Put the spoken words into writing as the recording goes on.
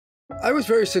I was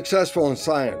very successful in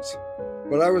science,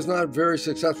 but I was not very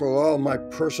successful at all in my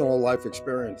personal life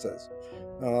experiences.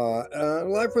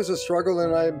 Life was a struggle,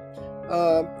 and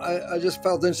I just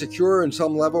felt insecure in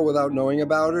some level without knowing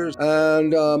about it.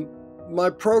 And my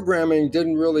programming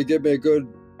didn't really give me a good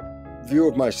view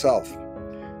of myself.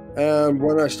 And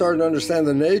when I started to understand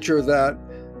the nature that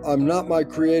I'm not my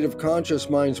creative conscious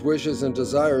mind's wishes and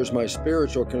desires, my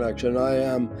spiritual connection, I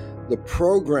am the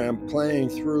program playing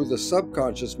through the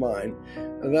subconscious mind,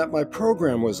 and that my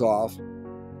program was off,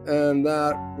 and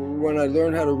that when I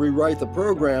learned how to rewrite the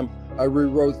program, I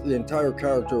rewrote the entire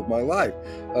character of my life.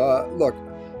 Look,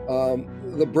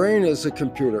 the brain is a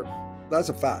computer. That's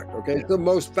a fact, okay? It's the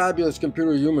most fabulous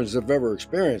computer humans have ever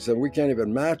experienced, and we can't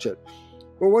even match it.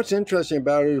 But what's interesting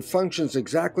about it, it functions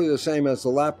exactly the same as the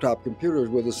laptop computers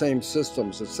with the same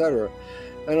systems, etc.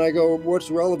 And I go, what's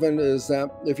relevant is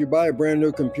that if you buy a brand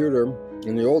new computer,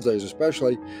 in the old days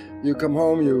especially, you come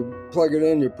home, you plug it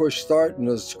in, you push start, and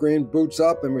the screen boots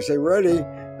up, and we say, ready.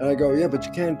 And I go, yeah, but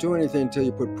you can't do anything until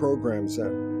you put programs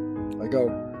in. I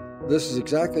go, this is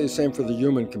exactly the same for the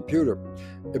human computer.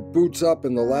 It boots up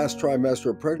in the last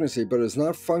trimester of pregnancy, but is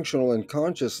not functional in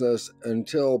consciousness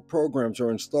until programs are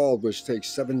installed, which takes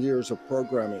 7 years of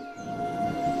programming.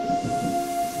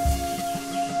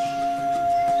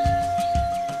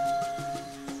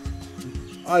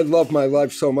 I love my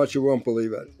life so much you won't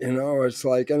believe it. It's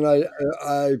like, and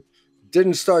I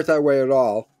didn't start that way at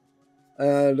all.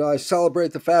 And I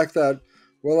celebrate the fact that,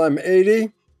 well, I'm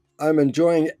 80, I'm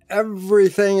enjoying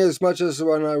everything as much as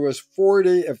when I was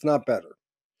 40, if not better.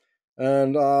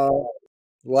 And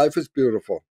life is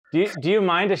beautiful. Do you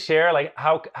mind to share, like,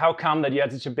 how come that you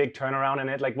had such a big turnaround in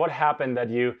it? Like, what happened that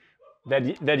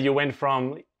you went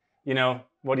from,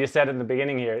 what you said in the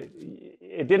beginning here?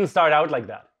 It didn't start out like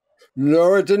that.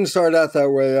 No, it didn't start out that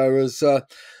way.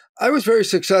 I was very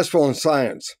successful in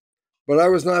science, but I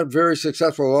was not very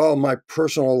successful at all in my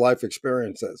personal life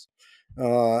experiences.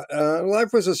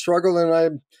 Life was a struggle,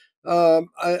 and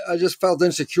I just felt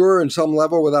insecure in some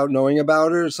level without knowing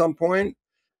about it at some point.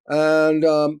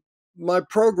 And my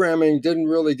programming didn't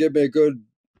really give me a good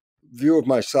view of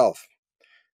myself.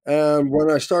 And when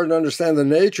I started to understand the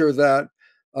nature that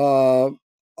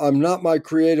I'm not my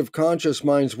creative conscious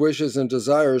mind's wishes and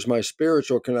desires, my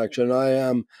spiritual connection, I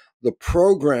am the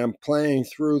program playing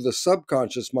through the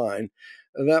subconscious mind,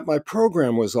 and that my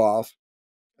program was off,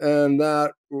 and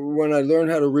that when I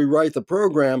learned how to rewrite the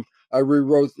program, I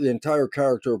rewrote the entire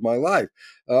character of my life.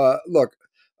 Look,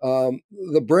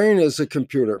 the brain is a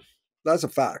computer. That's a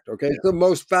fact, okay? It's the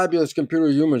most fabulous computer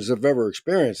humans have ever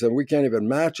experienced, and we can't even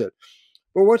match it.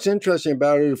 But what's interesting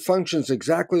about it, it functions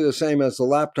exactly the same as the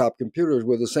laptop computers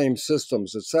with the same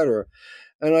systems, etc.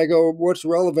 And I go, what's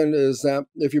relevant is that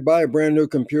if you buy a brand new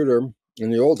computer,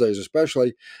 in the old days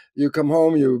especially, you come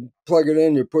home, you plug it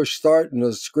in, you push start, and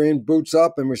the screen boots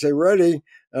up, and we say, ready.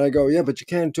 And I go, yeah, but you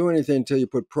can't do anything until you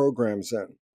put programs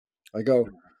in. I go,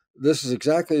 this is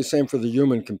exactly the same for the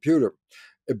human computer.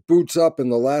 It boots up in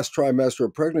the last trimester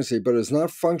of pregnancy, but is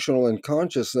not functional in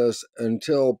consciousness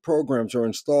until programs are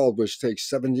installed, which takes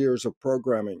 7 years of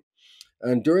programming.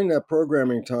 And during that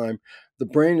programming time, the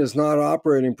brain is not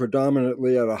operating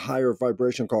predominantly at a higher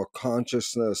vibration called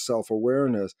consciousness,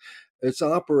 self-awareness. It's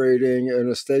operating in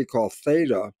a state called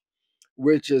theta,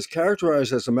 which is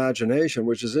characterized as imagination,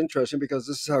 which is interesting because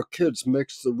this is how kids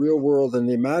mix the real world and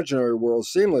the imaginary world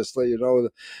seamlessly.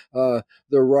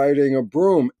 They're riding a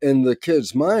broom. In the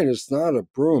kid's mind, it's not a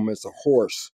broom, it's a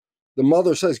horse. The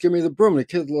mother says, give me the broom. The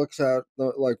kid looks at,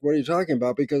 like, what are you talking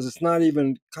about? Because it's not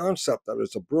even concept that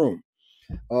it's a broom.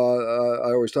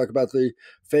 I always talk about the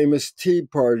famous tea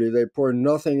party. They pour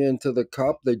nothing into the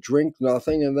cup, they drink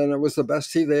nothing, and then it was the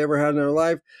best tea they ever had in their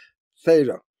life.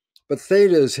 Theta. But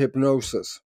theta is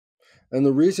hypnosis. And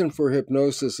the reason for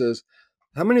hypnosis is,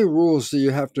 how many rules do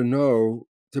you have to know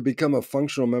to become a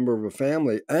functional member of a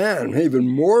family? And even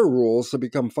more rules to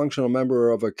become a functional member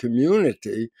of a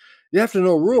community. You have to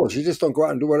know rules. You just don't go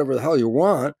out and do whatever the hell you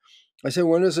want. I say,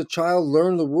 when does a child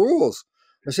learn the rules?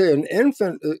 I say, an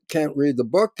infant can't read the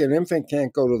book, an infant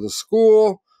can't go to the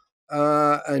school,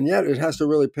 and yet it has to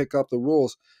really pick up the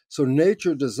rules. So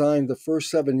nature designed the first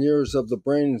 7 years of the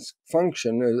brain's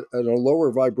function at a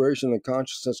lower vibration of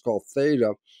consciousness called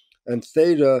theta, and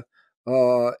theta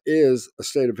is a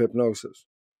state of hypnosis.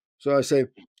 So I say,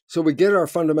 so we get our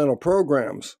fundamental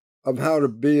programs of how to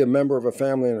be a member of a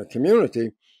family and a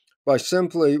community by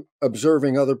simply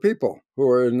observing other people who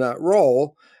are in that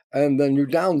role, and then you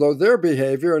download their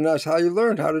behavior, and that's how you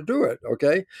learn how to do it,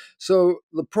 okay? So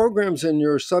the programs in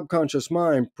your subconscious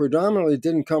mind predominantly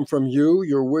didn't come from you,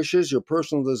 your wishes, your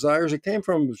personal desires. It came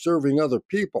from observing other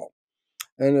people.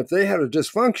 And if they had a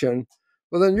dysfunction,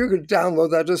 well, then you could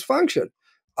download that dysfunction.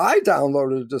 I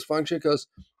downloaded a dysfunction because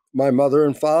my mother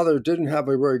and father didn't have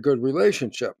a very good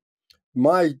relationship.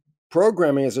 My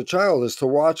programming as a child is to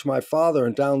watch my father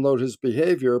and download his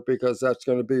behavior because that's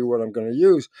going to be what I'm going to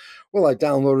use. Well, I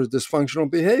downloaded dysfunctional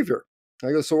behavior.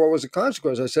 I go, so what was the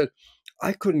consequence? I said,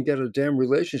 I couldn't get a damn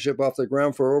relationship off the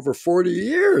ground for over 40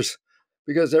 years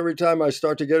because every time I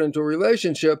start to get into a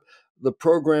relationship, the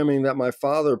programming that my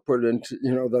father put into,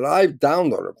 that I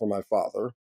downloaded from my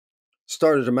father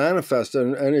started to manifest,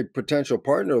 and any potential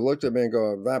partner looked at me and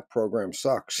go, that program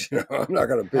sucks. I'm not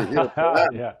going to be here for that.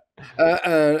 Yeah.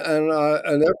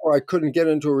 And therefore I couldn't get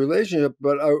into a relationship,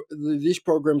 but these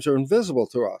programs are invisible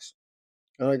to us.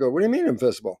 And I go, what do you mean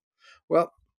invisible?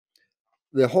 Well,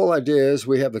 the whole idea is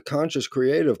we have the conscious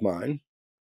creative mind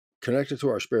connected to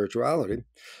our spirituality.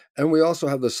 And we also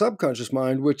have the subconscious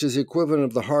mind, which is the equivalent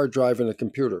of the hard drive in a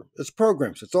computer. It's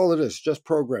programs. It's all it is, just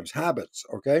programs, habits,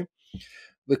 okay?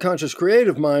 The conscious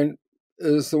creative mind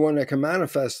is the one that can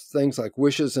manifest things like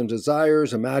wishes and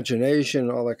desires, imagination,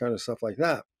 all that kind of stuff like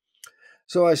that.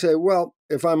 So I say, well,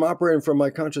 if I'm operating from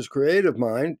my conscious creative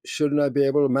mind, shouldn't I be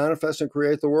able to manifest and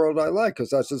create the world I like?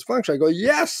 Because that's its function. I go,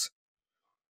 yes.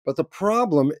 But the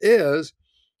problem is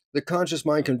the conscious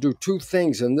mind can do two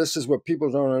things. And this is what people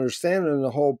don't understand. And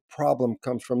the whole problem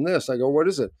comes from this. I go, what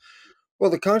is it? Well,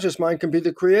 the conscious mind can be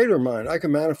the creator mind. I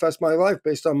can manifest my life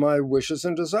based on my wishes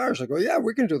and desires. I go, yeah,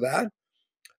 we can do that.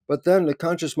 But then the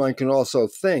conscious mind can also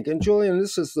think. And Julian,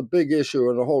 this is the big issue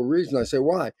and the whole reason I say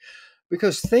why.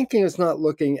 Because thinking is not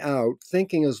looking out,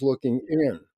 thinking is looking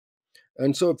in.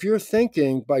 And so if you're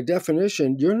thinking, by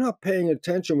definition, you're not paying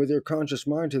attention with your conscious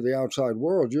mind to the outside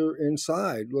world. You're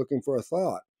inside looking for a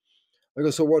thought. I go,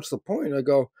 so what's the point? I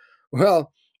go,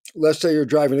 well, let's say you're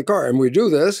driving a car and we do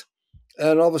this.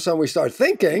 And all of a sudden we start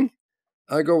thinking.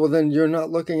 I go, well, then you're not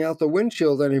looking out the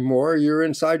windshield anymore. You're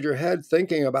inside your head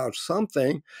thinking about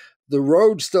something. The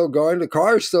road's still going. The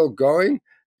car's still going.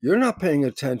 You're not paying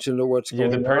attention to what's going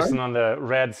on. You're the person on the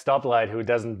red stoplight who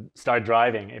doesn't start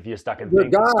driving if you're stuck in They're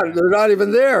thinking. gone. They're not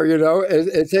even there,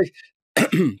 It takes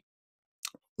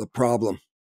the problem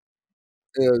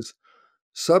is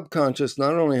subconscious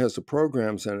not only has the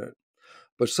programs in it,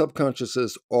 but subconscious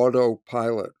is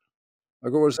autopilot. I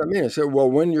go, what does that mean? I said, well,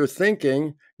 when you're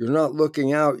thinking, you're not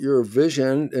looking out your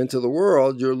vision into the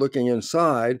world, you're looking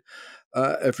inside.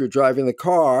 If you're driving the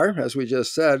car, as we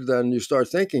just said, then you start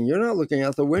thinking, you're not looking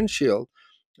out the windshield.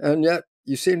 And yet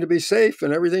you seem to be safe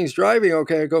and everything's driving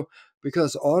okay. I go,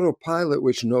 because autopilot,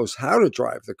 which knows how to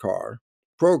drive the car,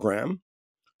 program,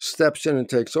 steps in and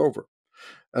takes over.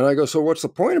 And I go, so what's the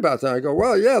point about that? I go,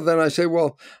 well, yeah. Then I say,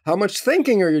 well, how much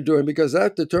thinking are you doing? Because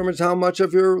that determines how much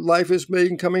of your life is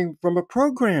coming from a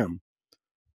program.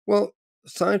 Well,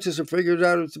 scientists have figured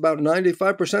out it's about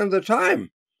 95% of the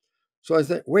time. So I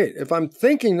think, wait, if I'm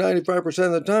thinking 95%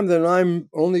 of the time, then I'm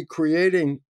only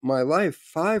creating my life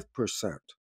 5%.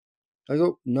 I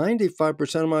go,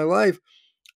 95% of my life,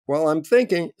 while I'm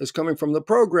thinking, is coming from the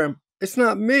program. It's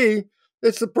not me.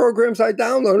 It's the programs I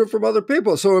downloaded from other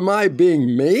people. So am I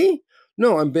being me?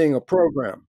 No, I'm being a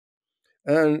program.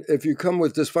 And if you come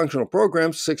with dysfunctional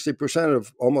programs, 60%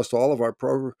 of almost all of our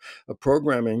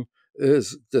programming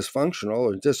is dysfunctional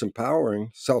or disempowering,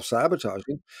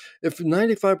 self-sabotaging. If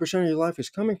 95% of your life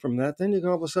is coming from that, then you can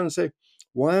all of a sudden say,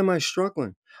 why am I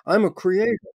struggling? I'm a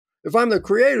creator. If I'm the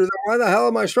creator, then why the hell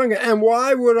am I struggling? And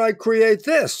why would I create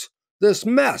this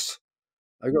mess?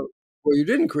 I go, well, you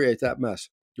didn't create that mess.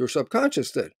 Your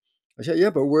subconscious did. I said, yeah,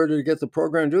 but where did it get the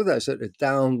program to do that? I said, it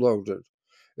downloaded.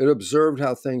 It observed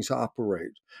how things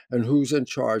operate and who's in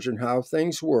charge and how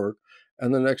things work.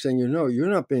 And the next thing you know, you're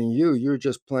not being you. You're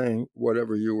just playing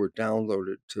whatever you were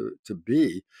downloaded to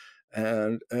be.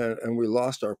 And we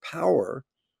lost our power.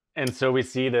 And so we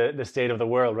see the state of the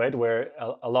world, right? Where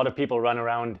a lot of people run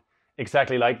around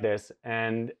exactly like this.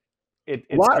 And it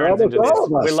turns into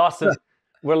this.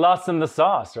 We're lost in the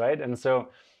sauce, right? And so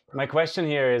my question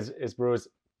here is Bruce,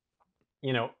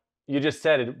 you just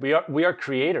said it. We are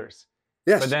creators.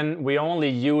 Yes. But then we only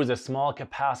use a small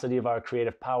capacity of our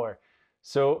creative power.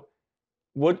 So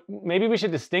maybe we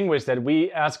should distinguish that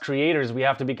we, as creators, we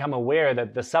have to become aware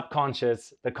that the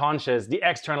subconscious, the conscious, the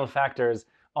external factors,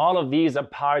 all of these are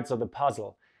parts of the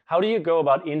puzzle. How do you go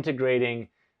about integrating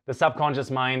the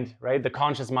subconscious mind, right, the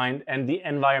conscious mind, and the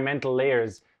environmental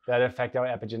layers that affect our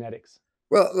epigenetics?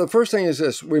 Well, the first thing is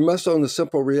this. We must own the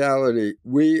simple reality.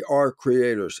 We are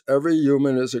creators. Every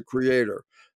human is a creator,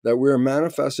 that we're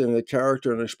manifesting the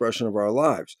character and expression of our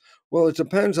lives. Well, it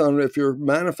depends on if you're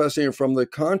manifesting it from the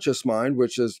conscious mind,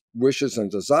 which is wishes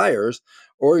and desires,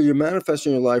 or you're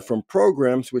manifesting your life from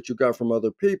programs, which you got from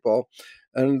other people.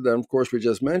 And then, of course, we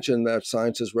just mentioned that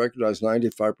science has recognized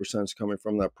 95% is coming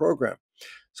from that program.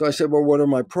 So I said, well, what are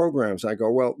my programs? I go,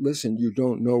 well, listen, you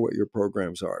don't know what your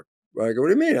programs are. I go, what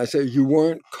do you mean? I say, you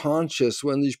weren't conscious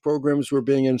when these programs were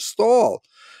being installed.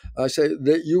 I say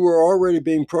that you were already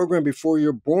being programmed before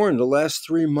you're born. The last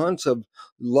 3 months of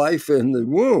life in the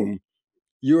womb,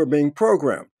 you are being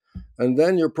programmed. And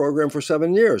then you're programmed for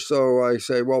 7 years. So I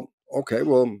say, well, okay,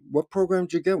 well, what program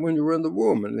did you get when you were in the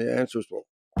womb? And the answer is, well,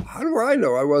 how do I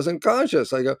know? I wasn't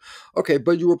conscious. I go, okay,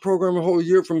 but you were programmed a whole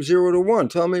year from 0 to 1.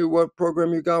 Tell me what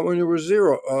program you got when you were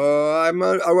 0. I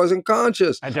wasn't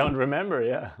conscious. I don't remember,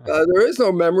 yeah. There is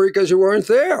no memory because you weren't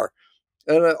there.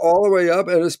 And all the way up,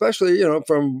 and especially,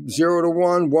 from 0 to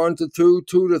 1, 1 to 2,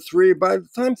 2 to 3. By the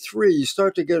time 3, you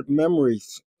start to get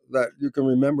memories that you can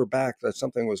remember back that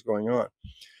something was going on.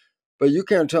 But you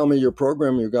can't tell me your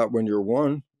program you got when you're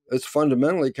 1. It's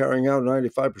fundamentally carrying out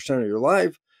 95% of your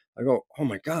life. I go, oh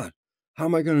my God, how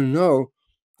am I going to know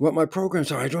what my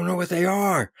programs are? I don't know what they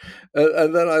are.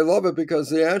 And then I love it because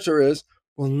the answer is,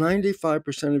 well,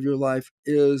 95% of your life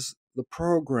is the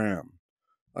program.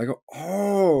 I go,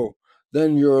 oh,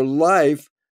 then your life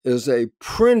is a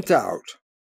printout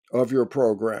of your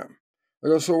program. I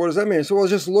go, so what does that mean? So, well,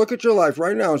 just look at your life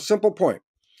right now. Simple point.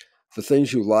 The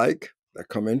things you like that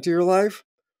come into your life,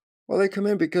 well, they come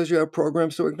in because you have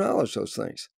programs to acknowledge those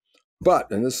things. But,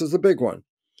 and this is the big one,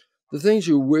 the things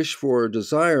you wish for or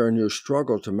desire in your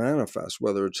struggle to manifest,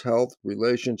 whether it's health,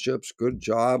 relationships, good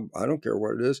job, I don't care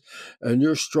what it is, and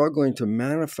you're struggling to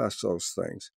manifest those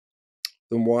things,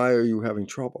 then why are you having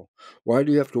trouble? Why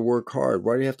do you have to work hard?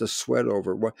 Why do you have to sweat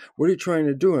over it? What are you trying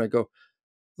to do? And I go,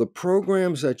 the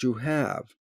programs that you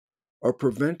have are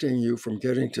preventing you from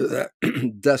getting to that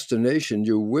destination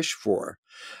you wish for.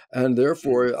 And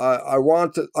therefore, I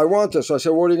want this. So I said,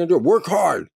 what are you going to do? Work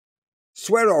hard,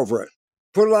 sweat over it,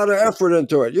 put a lot of effort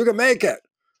into it. You can make it.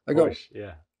 I go,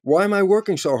 yeah. Why am I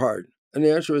working so hard? And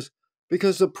the answer is,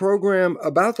 because the program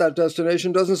about that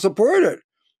destination doesn't support it.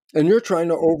 And you're trying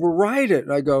to override it.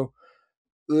 And I go,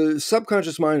 the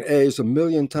subconscious mind A is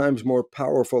 1,000,000 times more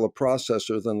powerful a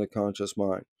processor than the conscious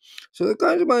mind. So the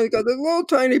conscious mind got this little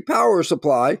tiny power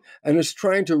supply and it's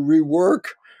trying to rework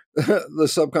the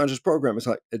subconscious program. It's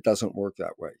like, it doesn't work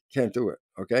that way. Can't do it.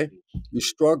 Okay. You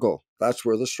struggle. That's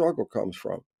where the struggle comes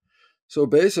from. So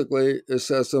basically, it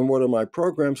says, then what are my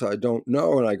programs? I don't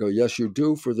know. And I go, yes, you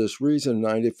do for this reason.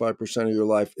 95% of your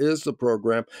life is the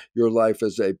program. Your life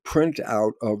is a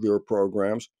printout of your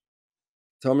programs.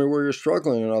 Tell me where you're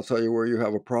struggling, and I'll tell you where you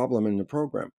have a problem in the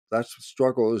program. That's what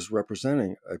struggle is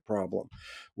representing, a problem,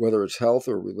 whether it's health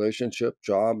or relationship,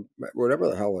 job, whatever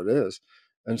the hell it is.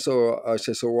 And so I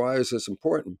say, so why is this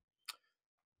important?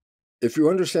 If you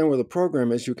understand where the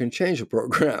program is, you can change the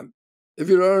program. If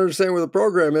you don't understand where the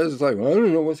program is, it's like, well, I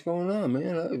don't know what's going on,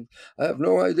 man. I have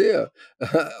no idea.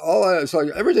 It's like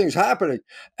everything's happening.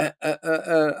 And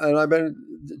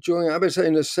Julian, I've been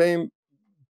saying the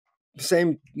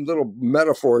same little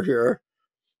metaphor here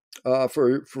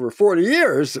for 40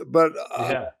 years, but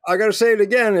I got to say it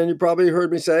again, and you probably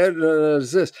heard me say it, and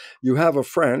it's this. You have a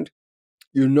friend,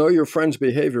 you know your friend's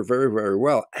behavior very, very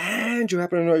well, and you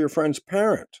happen to know your friend's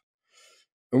parent.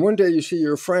 And one day you see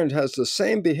your friend has the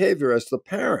same behavior as the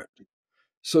parent.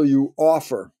 So you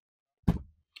offer,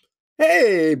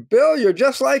 hey, Bill, you're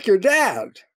just like your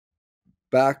dad.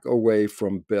 Back away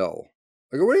from Bill.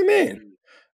 I go, what do you mean?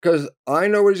 Because I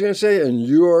know what he's going to say, and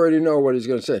you already know what he's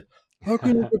going to say. How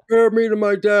can you compare me to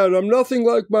my dad? I'm nothing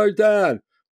like my dad.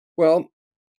 Well,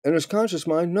 in his conscious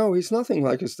mind, no, he's nothing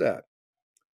like his dad.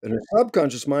 In his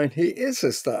subconscious mind, he is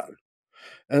his dad.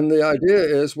 And the idea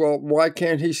is, well, why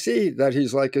can't he see that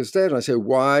he's like his dad? And I say,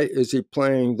 why is he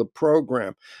playing the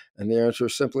program? And the answer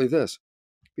is simply this: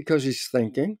 because he's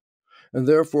thinking. And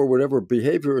therefore, whatever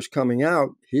behavior is coming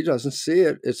out, he doesn't see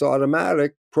it. It's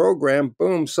automatic, program,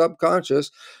 boom,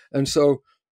 subconscious. And so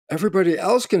everybody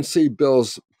else can see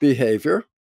Bill's behavior.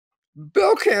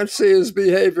 Bill can't see his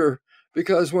behavior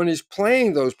because when he's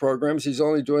playing those programs, he's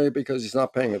only doing it because he's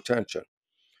not paying attention.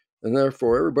 And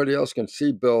therefore, everybody else can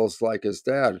see Bill's like his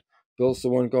dad. Bill's the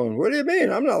one going, what do you mean?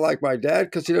 I'm not like my dad,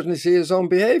 because he doesn't see his own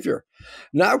behavior.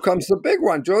 Now comes the big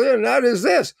one, Julian, and that is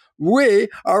this. We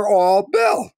are all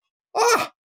Bill.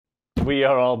 We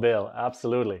are all Bill,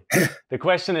 absolutely. The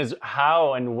question is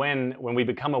how and when we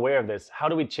become aware of this, how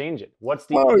do we change it? What's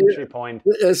the entry point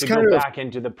to go back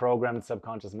into the programmed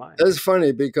subconscious mind? It's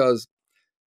funny because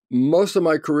most of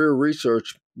my career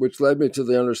research, which led me to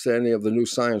the understanding of the new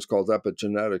science called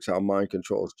epigenetics, how mind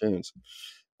controls genes,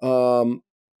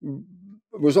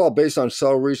 was all based on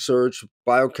cell research,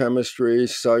 biochemistry,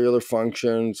 cellular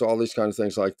functions, all these kinds of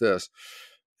things like this.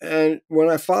 And when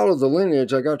I followed the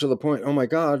lineage, I got to the point, oh my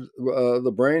God,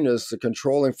 the brain is the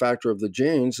controlling factor of the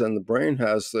genes, and the brain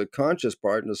has the conscious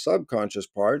part and the subconscious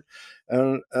part.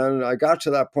 And I got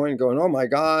to that point going, oh my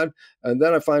God. And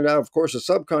then I find out, of course, the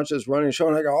subconscious is running the show,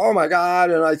 and I go, oh my God.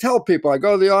 And I tell people, I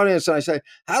go to the audience and I say,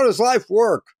 how does life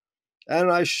work?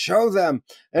 And I show them,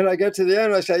 and I get to the end,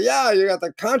 and I say, yeah, you got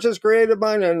the conscious creative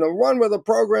mind and the one with the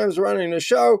programs running the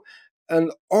show.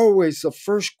 And always the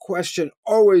first question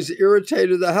always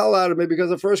irritated the hell out of me, because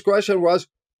the first question was,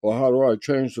 well, how do I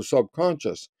change the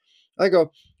subconscious? I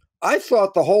go, I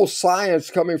thought the whole science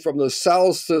coming from the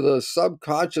cells to the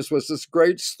subconscious was this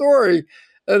great story.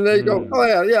 And they go,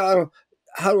 oh, yeah,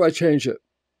 how do I change it?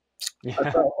 I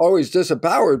Yeah. felt always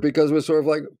disempowered, because it was sort of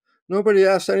like, nobody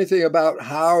asked anything about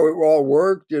how it all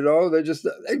worked. They just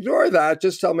ignore that.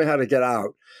 Just tell me how to get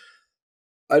out.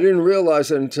 I didn't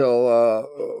realize it until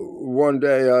one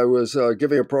day I was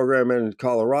giving a program in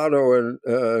Colorado,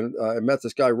 and I met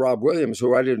this guy, Rob Williams,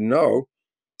 who I didn't know.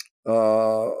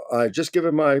 I had just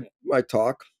given my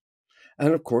talk.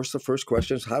 And of course, the first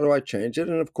question is, how do I change it?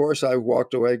 And of course, I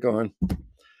walked away going,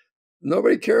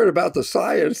 nobody cared about the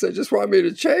science. They just want me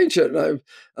to change it. And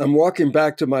I'm walking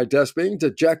back to my desk being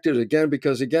dejected again,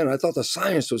 because, again, I thought the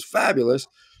science was fabulous.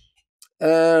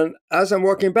 And as I'm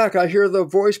walking back, I hear the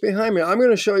voice behind me. I'm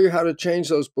going to show you how to change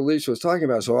those beliefs I was talking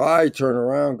about. So I turn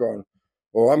around going,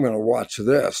 oh, I'm going to watch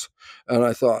this. And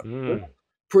I thought,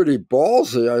 pretty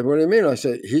ballsy. What do you mean? I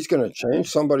said, he's going to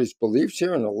change somebody's beliefs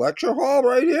here in the lecture hall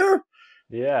right here?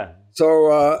 Yeah.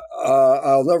 So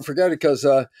I'll never forget it, because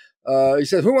he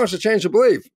said, who wants to change a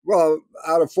belief? Well,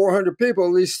 out of 400 people,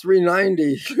 at least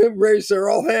 390 raised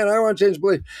their all hand. I want to change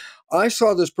belief. I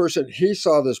saw this person. He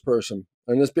saw this person.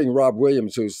 And this being Rob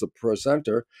Williams, who's the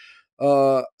presenter.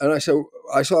 And I said,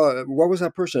 what was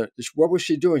that person? What was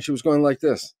she doing? She was going like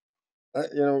this.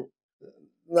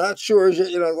 Not sure,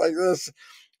 like this.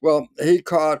 Well, she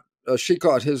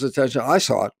caught his attention. I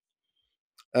saw it.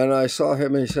 And I saw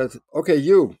him, and he said, okay,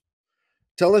 you,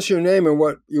 tell us your name and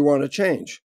what you want to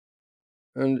change.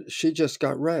 And she just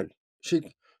got red.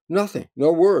 Nothing,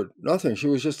 no word, nothing. She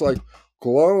was just like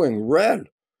glowing red.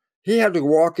 He had to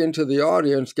walk into the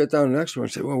audience, get down next to her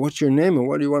and say, well, what's your name and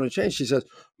what do you want to change? She says,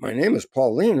 my name is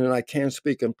Pauline and I can't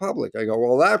speak in public. I go,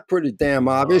 well, that's pretty damn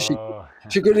obvious.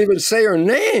 She couldn't even say her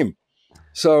name.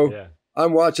 So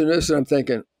I'm watching this and I'm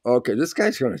thinking, okay, this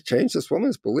guy's going to change this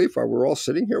woman's belief while we're all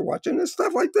sitting here watching this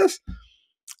stuff like this.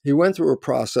 He went through a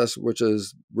process which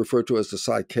is referred to as the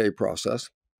Psyche process.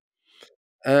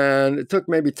 And it took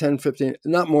maybe 10, 15,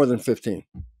 not more than 10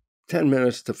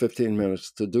 minutes to 15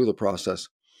 minutes to do the process.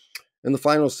 In the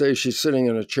final stage, she's sitting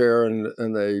in a chair,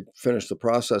 and they finish the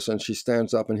process, and she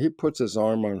stands up, and he puts his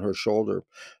arm on her shoulder,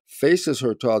 faces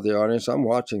her toward the audience. I'm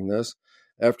watching this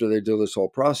after they do this whole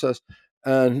process,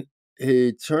 and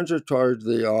he turns her toward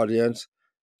the audience,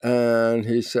 and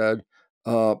he said,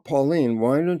 Pauline,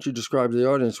 why don't you describe to the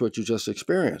audience what you just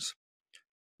experienced?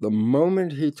 The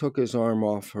moment he took his arm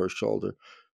off her shoulder,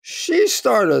 she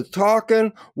started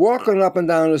talking, walking up and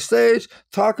down the stage,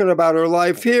 talking about her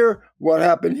life here, what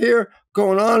happened here,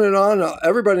 going on and on.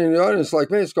 Everybody in the audience,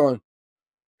 like me, is going,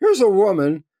 here's a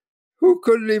woman who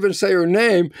couldn't even say her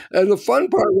name. And the fun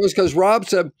part was, because Rob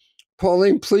said,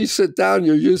 Pauline, please sit down.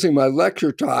 You're using my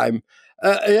lecture time.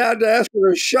 He had to ask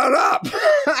her to shut up.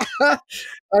 I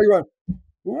went,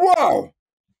 whoa.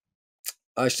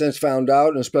 I since found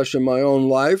out, and especially in my own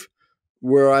life,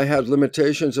 where I had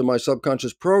limitations in my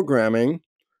subconscious programming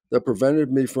that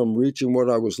prevented me from reaching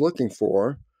what I was looking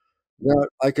for, that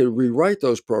I could rewrite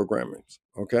those programmings,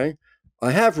 okay? I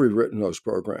have rewritten those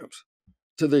programs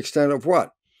to the extent of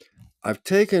what? I've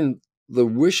taken the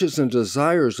wishes and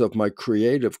desires of my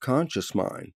creative conscious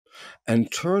mind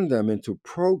and turned them into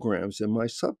programs in my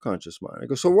subconscious mind. I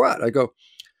go, so what? I go,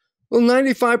 well,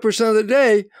 95% of the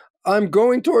day, I'm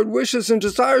going toward wishes and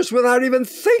desires without even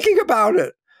thinking about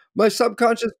it. My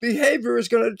subconscious behavior is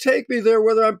going to take me there,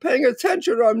 whether I'm paying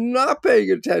attention or I'm not paying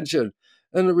attention.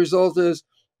 And the result is,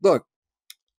 look,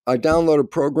 I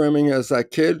downloaded programming as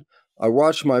that kid. I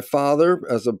watched my father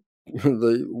as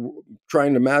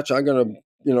trying to match. I'm going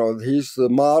to, he's the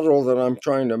model that I'm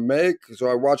trying to make.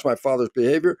 So I watched my father's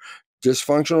behavior,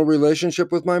 dysfunctional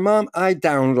relationship with my mom. I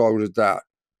downloaded that.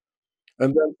 And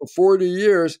then for 40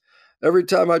 years, every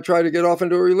time I try to get off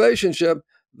into a relationship,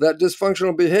 that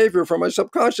dysfunctional behavior from my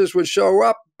subconscious would show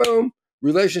up, boom,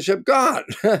 relationship gone.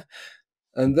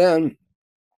 And then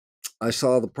I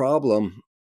saw the problem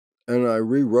and I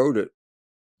rewrote it.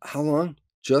 How long?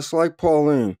 Just like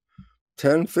Pauline,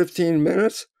 10, 15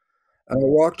 minutes. And I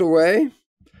walked away,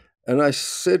 and I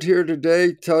sit here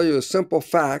today, tell you a simple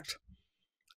fact.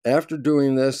 After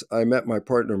doing this, I met my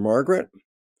partner, Margaret.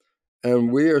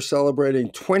 And we are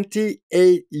celebrating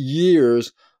 28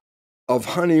 years of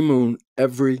honeymoon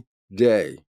every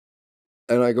day.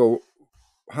 And I go,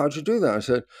 how'd you do that? I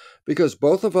said, because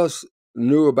both of us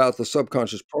knew about the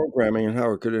subconscious programming and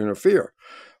how it could interfere.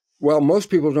 Well, most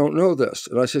people don't know this.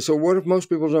 And I say, so what if most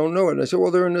people don't know it? And they say,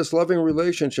 well, they're in this loving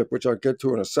relationship, which I'll get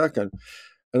to in a second.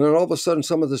 And then all of a sudden,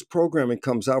 some of this programming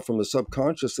comes out from the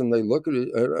subconscious, and they look at it,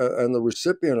 and the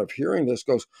recipient of hearing this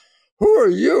goes, who are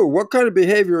you? What kind of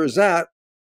behavior is that?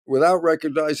 Without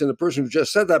recognizing the person who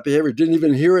just said that behavior didn't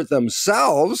even hear it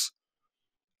themselves,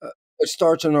 it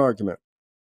starts an argument.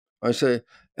 I say,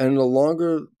 and the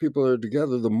longer people are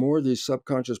together, the more these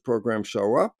subconscious programs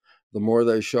show up, the more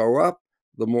they show up,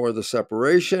 the more the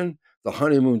separation, the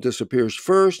honeymoon disappears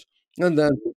first, and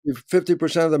then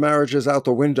 50% of the marriage is out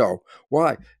the window.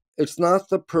 Why? It's not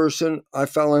the person I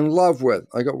fell in love with.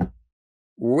 I go,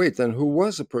 wait, then who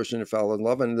was the person who fell in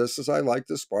love? And I like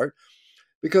this part,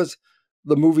 because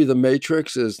the movie The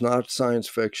Matrix is not science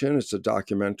fiction, it's a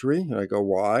documentary. And I go,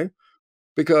 why?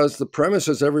 Because the premise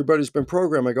is everybody's been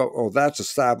programmed. I go, oh, that's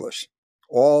established.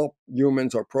 All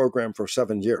humans are programmed for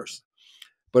 7 years.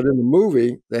 But in the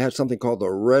movie, they had something called the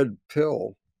red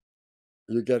pill.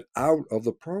 You get out of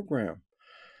the program.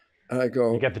 And I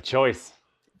go, You get the choice.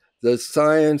 the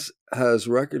science has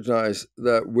recognized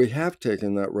that we have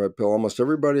taken that red pill. Almost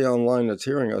everybody online that's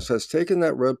hearing us has taken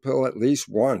that red pill at least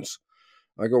once.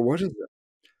 I go, what is it?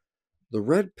 The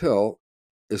red pill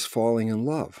is falling in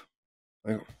love.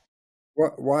 I go,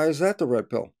 why is that the red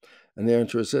pill? And the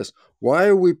answer is this. Why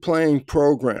are we playing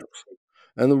programs?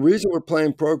 And the reason we're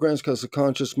playing programs is because the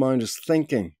conscious mind is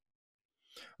thinking.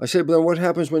 I say, but then what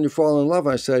happens when you fall in love?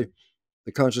 I say,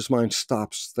 the conscious mind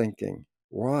stops thinking.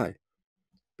 Why?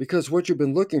 Because what you've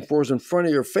been looking for is in front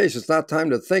of your face. It's not time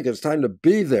to think. It's time to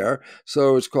be there.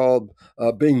 So it's called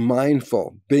being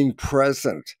mindful, being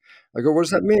present. I go, what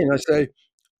does that mean? I say,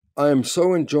 I am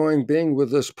so enjoying being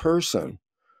with this person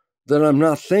that I'm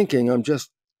not thinking. I'm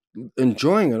just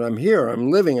enjoying it. I'm here.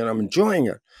 I'm living it. I'm enjoying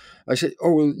it. I say,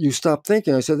 oh, well, you stop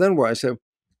thinking. I said, then why? I said,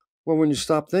 well, when you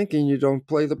stop thinking, you don't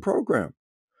play the program.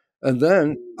 And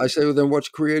then I say, well, then what's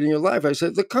creating your life? I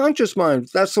said, the conscious mind.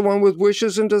 That's the one with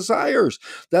wishes and desires.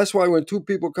 That's why when two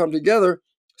people come together,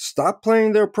 stop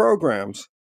playing their programs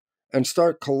and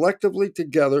start collectively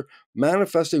together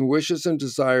manifesting wishes and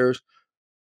desires,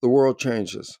 the world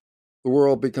changes. The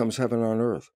world becomes heaven on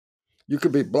earth. You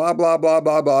could be blah, blah, blah,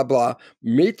 blah, blah, blah,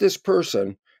 meet this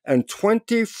person, and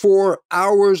 24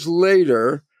 hours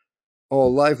later, oh,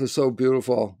 life is so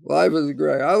beautiful. Life is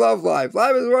great. I love life.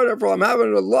 Life is wonderful. I'm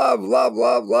having to love, love,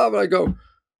 love, love. And I go,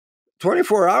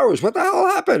 24 hours? What the hell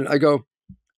happened? I go,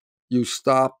 you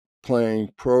stopped playing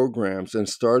programs and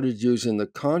started using the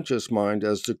conscious mind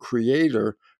as the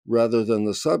creator rather than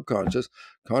the subconscious.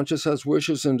 Conscious has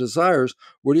wishes and desires.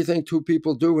 What do you think two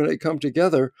people do when they come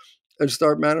together and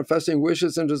start manifesting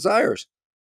wishes and desires?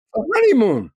 A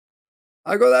honeymoon.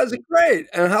 I go, that's great.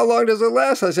 And how long does it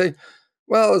last? I say,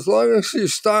 well, as long as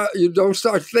you don't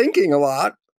start thinking a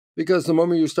lot, because the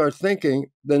moment you start thinking,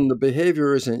 then the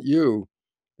behavior isn't you.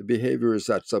 The behavior is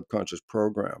that subconscious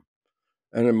program.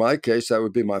 And in my case, that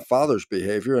would be my father's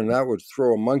behavior, and that would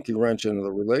throw a monkey wrench into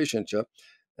the relationship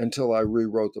until I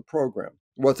rewrote the program.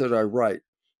 What did I write?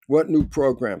 What new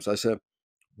programs? I said,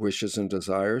 wishes and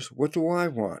desires. What do I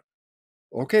want?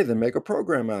 Okay, then make a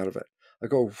program out of it. I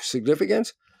go,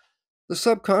 significance? The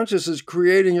subconscious is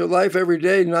creating your life every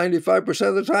day, 95%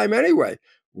 of the time anyway.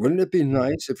 Wouldn't it be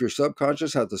nice if your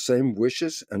subconscious had the same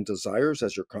wishes and desires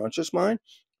as your conscious mind?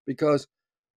 Because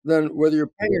then whether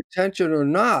you're paying attention or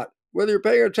not,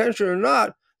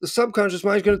 the subconscious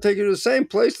mind is going to take you to the same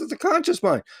place as the conscious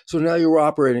mind. So now you're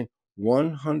operating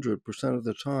 100% of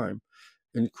the time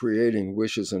in creating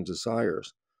wishes and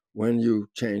desires when you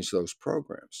change those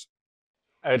programs.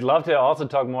 I'd love to also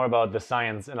talk more about the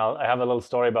science, and I have a little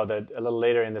story about that a little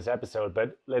later in this episode.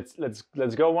 But let's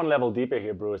go one level deeper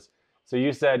here, Bruce. So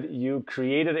you said you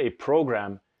created a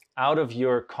program out of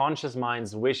your conscious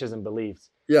mind's wishes and beliefs.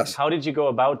 Yes. How did you go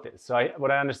about this? So what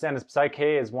I understand is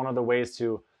Psyche is one of the ways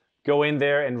to go in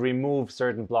there and remove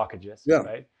certain blockages, Yeah.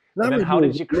 right? And then how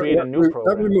did you create a new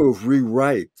program? Not remove,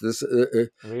 rewrite. This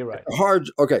Rewrite.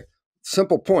 okay,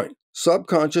 simple point.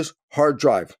 Subconscious hard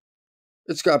drive.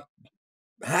 It's got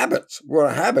habits. Well,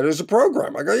 a habit is a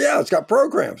program. I go, yeah, it's got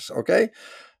programs, okay?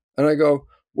 And I go,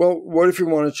 well, what if you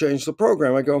want to change the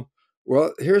program? I go,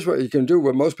 well, here's what you can do.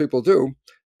 What most people do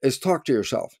is talk to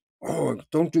yourself. Oh,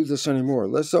 don't do this anymore.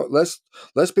 Let's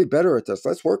be better at this.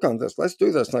 Let's work on this. Let's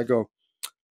do this. And I go,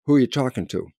 who are you talking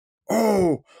to?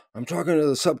 Oh, I'm talking to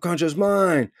the subconscious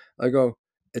mind. I go,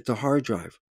 it's a hard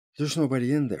drive. There's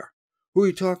nobody in there. Who are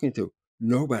you talking to?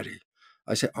 Nobody.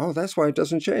 I say, oh, that's why it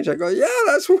doesn't change. I go, yeah,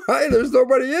 that's why there's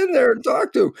nobody in there to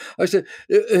talk to. I said,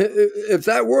 if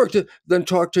that worked, then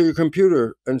talk to your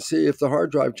computer and see if the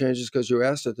hard drive changes because you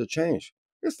asked it to change.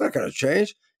 It's not going to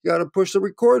change. You got to push the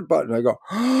record button. I go,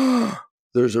 oh,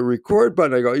 there's a record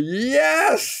button. I go,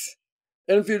 yes.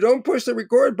 And if you don't push the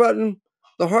record button,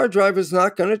 the hard drive is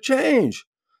not going to change.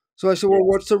 So I said, well,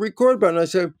 what's the record button? I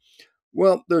said,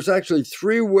 well, there's actually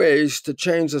 3 ways to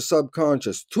change the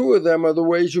subconscious. 2 of them are the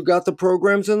ways you got the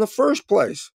programs in the first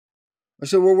place. I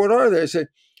said, well, what are they? I said,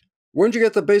 when did you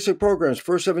get the basic programs?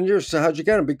 First 7 years. So how'd you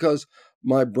get them? Because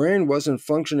my brain wasn't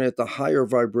functioning at the higher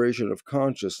vibration of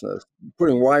consciousness,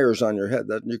 putting wires on your head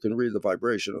that you can read the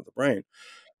vibration of the brain.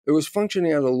 It was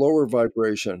functioning at a lower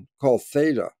vibration called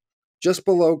theta, just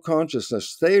below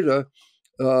consciousness. Theta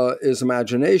is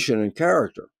imagination and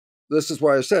character. This is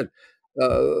why I said,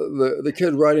 the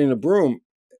kid riding the broom,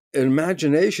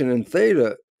 imagination in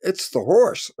theta, it's the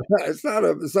horse. It's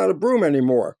not a broom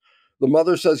anymore. The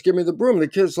mother says, give me the broom. The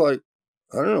kid's like,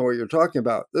 I don't know what you're talking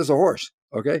about. There's a horse.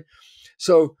 Okay.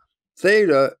 So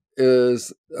theta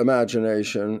is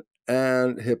imagination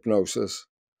and hypnosis.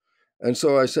 And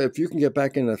so I say, if you can get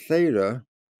back into theta,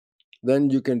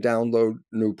 then you can download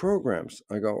new programs.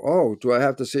 I go, oh, do I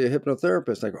have to see a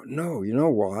hypnotherapist? I go, no, you know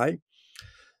why?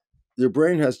 Your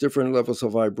brain has different levels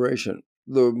of vibration.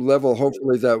 The level,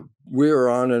 hopefully, that we're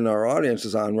on and our audience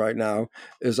is on right now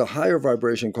is a higher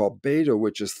vibration called beta,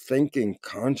 which is thinking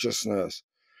consciousness.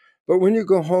 But when you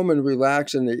go home and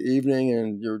relax in the evening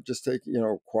and you're just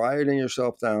quieting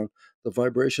yourself down, the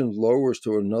vibration lowers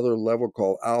to another level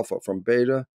called alpha, from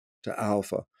beta to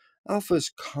alpha. Alpha is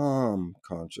calm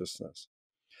consciousness.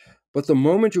 But the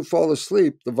moment you fall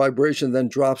asleep, the vibration then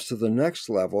drops to the next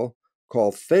level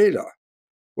called theta.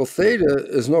 Well, theta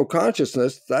is no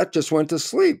consciousness. That just went to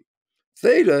sleep.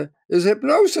 Theta is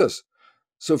hypnosis.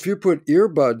 So if you put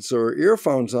earbuds or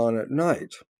earphones on at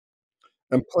night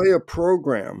and play a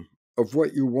program of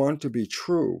what you want to be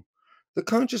true, the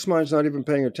conscious mind's not even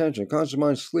paying attention. Conscious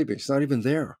mind's sleeping. It's not even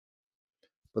there.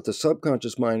 But the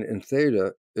subconscious mind in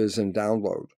theta is in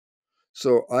download.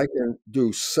 So I can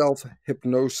do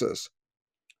self-hypnosis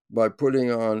by putting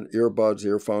on earbuds,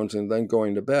 earphones, and then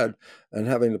going to bed and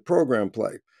having the program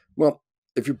play. Well,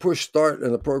 if you push start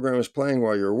and the program is playing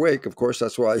while you're awake, of course,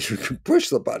 that's why you can push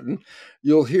the button,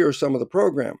 you'll hear some of the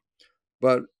program.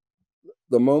 But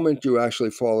the moment you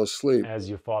actually fall asleep... As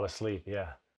you fall asleep,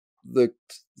 yeah. The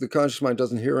conscious mind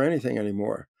doesn't hear anything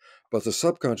anymore, but the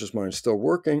subconscious mind is still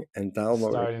working and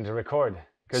downloading. Starting to record,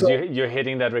 because you're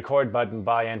hitting that record button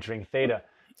by entering theta.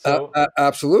 So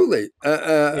absolutely,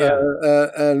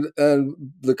 and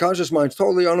the conscious mind's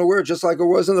totally unaware, just like it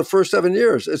was in the first 7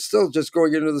 years. It's still just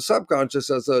going into the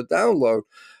subconscious as a download,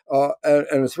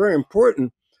 and it's very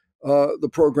important. The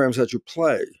programs that you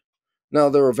play now,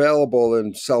 they're available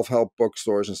in self-help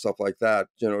bookstores and stuff like that.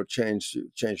 Change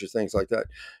your things like that.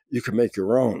 You can make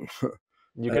your own.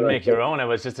 You can make your own. I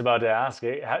was just about to ask,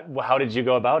 how did you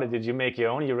go about it? Did you make your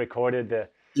own? You recorded the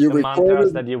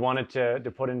mantras that you wanted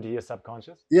to put into your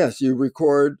subconscious? Yes, you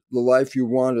record the life you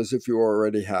want as if you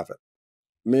already have it.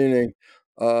 Meaning,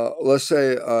 let's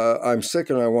say I'm sick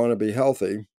and I want to be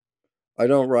healthy. I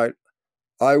don't write,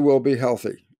 I will be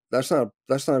healthy. That's not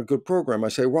a good program. I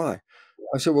say, why?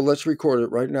 I said, well, let's record it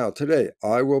right now. Today,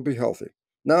 I will be healthy.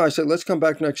 Now I said, let's come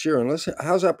back next year and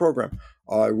how's that program?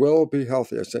 I will be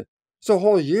healthy. I said, it's a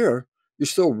whole year. You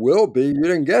still will be. You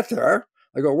didn't get there.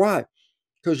 I go, why?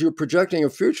 Because you're projecting a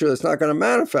future that's not going to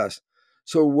manifest.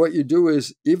 So what you do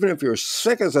is, even if you're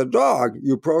sick as a dog,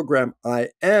 you program,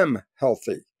 I am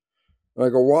healthy. And I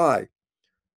go, why?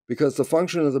 Because the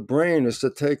function of the brain is to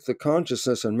take the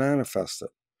consciousness and manifest it.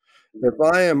 If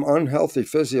I am unhealthy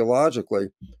physiologically,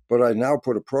 but I now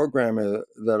put a program in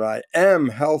that I am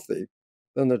healthy,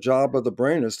 then the job of the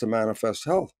brain is to manifest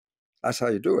health. That's how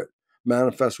you do it.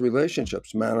 Manifest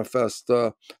relationships, manifest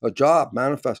a job,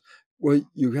 manifest. Well,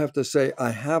 you have to say,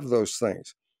 I have those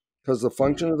things, because the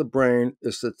function of the brain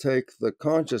is to take the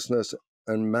consciousness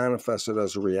and manifest it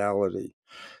as a reality.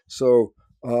 So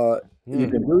you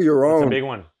can do your own. That's a big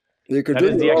one. That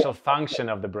is the actual function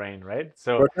of the brain, right?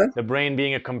 So the brain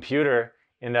being a computer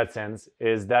in that sense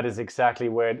that is exactly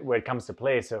where it comes to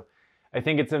play. So I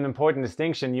think it's an important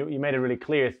distinction. You made it really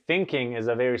clear. Thinking is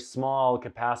a very small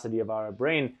capacity of our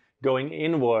brain going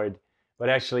inward, but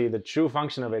actually the true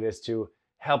function of it is to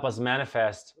help us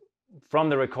manifest from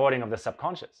the recording of the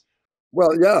subconscious.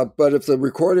 Well, yeah, but if the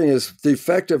recording is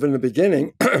defective in the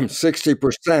beginning,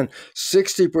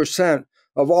 60%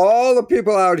 of all the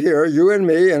people out here, you and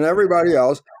me and everybody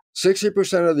else,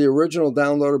 60% of the original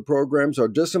downloaded programs are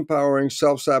disempowering,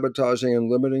 self-sabotaging, and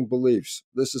limiting beliefs.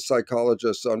 This is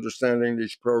psychologists understanding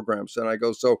these programs. And I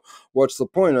go, so what's the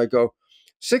point? I go,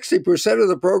 60% of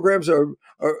the programs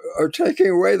are taking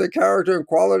away the character and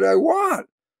quality I want.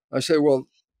 I say, well,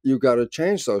 you got to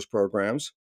change those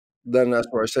programs. Then that's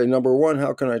where I say, number one,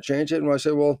 how can I change it? And I say,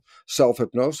 well,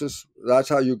 self-hypnosis. That's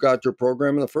how you got your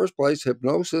program in the first place.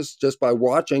 Hypnosis, just by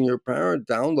watching your parent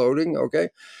downloading. Okay.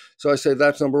 So I say,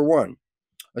 that's number one.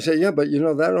 I say, yeah, but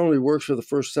that only works for the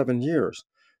first 7 years.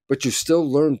 But you still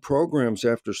learn programs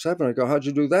after 7. I go, how'd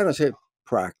you do that? I say,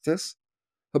 practice,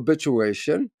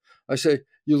 habituation. I say,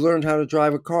 you learned how to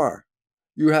drive a car.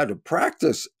 You had to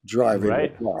practice driving a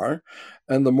car.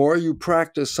 And the more you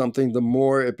practice something, the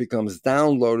more it becomes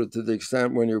downloaded, to the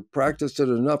extent when you practice it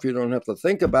enough, you don't have to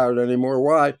think about it anymore.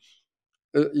 Why?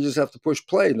 You just have to push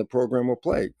play and the program will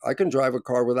play. I can drive a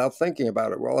car without thinking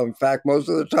about it. Well, in fact, most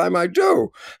of the time I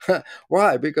do.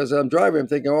 Why? Because I'm driving, I'm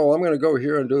thinking, oh, I'm going to go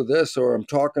here and do this, or I'm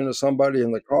talking to somebody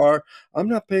in the car. I'm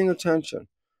not paying attention.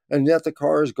 And yet the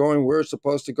car is going where it's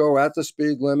supposed to go, at the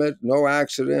speed limit, no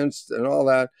accidents and all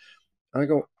that. I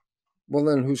go, well,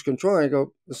 then who's controlling? I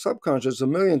go, the subconscious is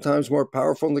 1,000,000 times more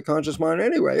powerful than the conscious mind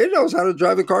anyway. It knows how to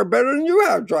drive the car better than you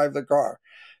have to drive the car.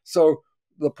 So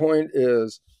the point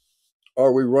is,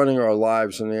 are we running our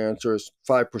lives? And the answer is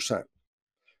 5%.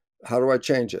 How do I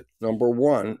change it? Number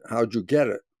one, how'd you get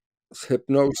it? It's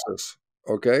hypnosis.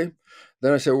 Okay.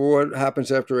 Then I say, well, what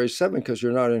happens after age 7? Because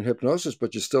you're not in hypnosis,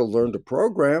 but you still learn to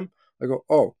program. I go,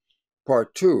 oh,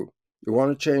 part 2. You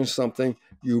want to change something,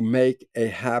 you make a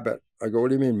habit. I go, what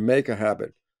do you mean make a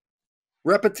habit?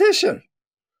 Repetition.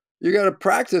 You got to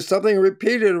practice something,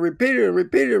 repeat it, repeat it,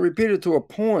 repeat it, repeat it to a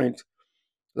point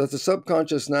that the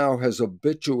subconscious now has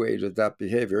habituated that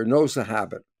behavior. It knows the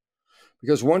habit.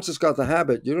 Because once it's got the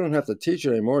habit, you don't have to teach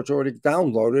it anymore. It's already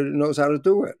downloaded. It knows how to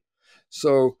do it.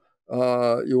 So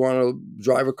you want to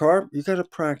drive a car? You got to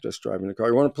practice driving the car.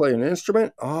 You want to play an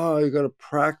instrument? Oh, you got to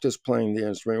practice playing the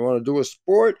instrument. You want to do a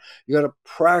sport? You got to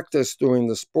practice doing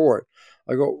the sport.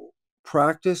 I go,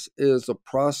 practice is a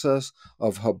process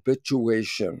of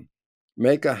habituation.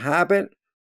 Make a habit,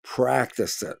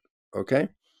 practice it. Okay?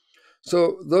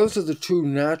 So those are the 2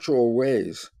 natural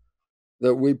ways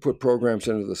that we put programs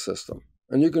into the system.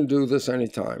 And you can do this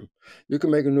anytime. You can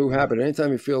make a new habit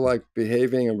anytime you feel like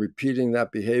behaving and repeating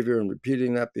that behavior and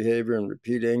repeating that behavior and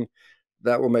repeating.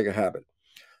 That will make a habit.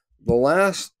 The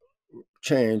last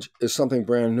change is something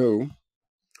brand new.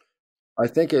 I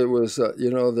think it was,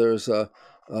 there's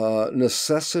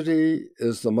necessity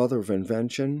is the mother of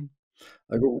invention.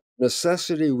 I go,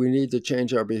 necessity, we need to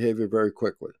change our behavior very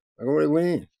quickly. I go, what do you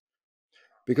mean?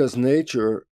 Because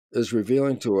nature is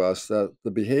revealing to us that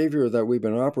the behavior that we've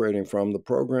been operating from, the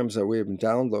programs that we have been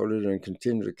downloaded and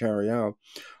continue to carry out,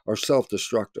 are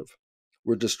self-destructive.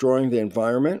 We're destroying the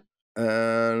environment,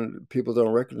 and people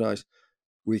don't recognize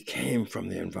we came from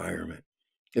the environment.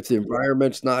 If the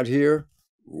environment's not here,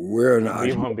 we're not.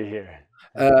 We won't be here.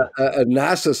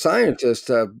 NASA scientists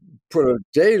have put a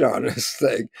date on this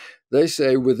thing. They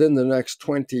say within the next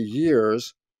 20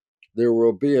 years, there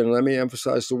will be, and let me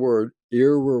emphasize the word,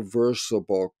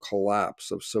 irreversible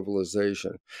collapse of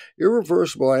civilization.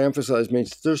 Irreversible, I emphasize,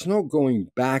 means there's no going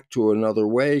back to another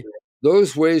way.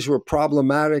 Those ways were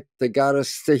problematic. They got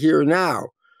us to here now.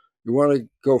 You want to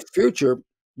go future,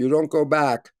 you don't go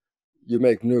back, you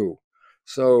make new.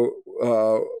 So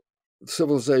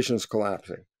civilization is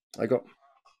collapsing. I go,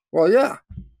 well, yeah.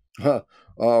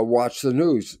 Watch the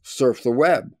news, surf the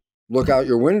web, look out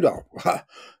your window.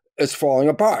 It's falling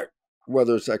apart.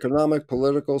 Whether it's economic,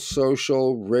 political,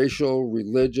 social, racial,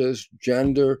 religious,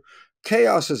 gender,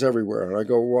 chaos is everywhere. And I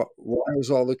go, why is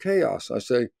all the chaos? I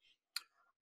say,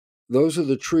 those are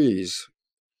the trees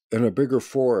in a bigger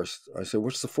forest. I say,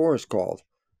 what's the forest called?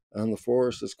 And the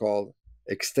forest is called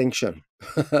extinction.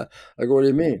 I go, what do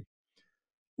you mean?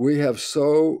 We have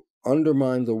so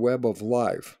undermined the web of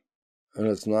life. And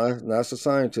it's not, NASA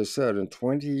scientists said, in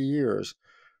 20 years,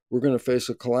 we're going to face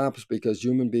a collapse because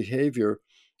human behavior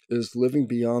is living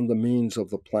beyond the means of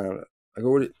the planet. I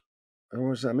go, what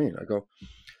does that mean? I go,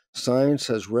 science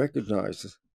has recognized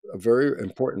a very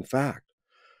important fact,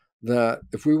 that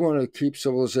if we want to keep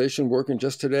civilization working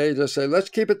just today, just say, let's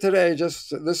keep it today,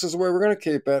 just this is where we're going to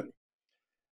keep it.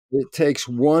 It takes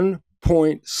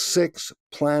 1.6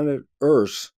 planet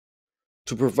Earths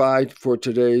to provide for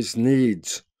today's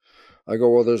needs. I go,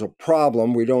 well, there's a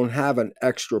problem. We don't have an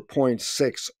extra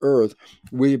 0.6 Earth.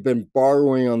 We've been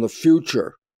borrowing on the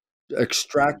future,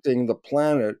 extracting the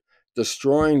planet,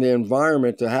 destroying the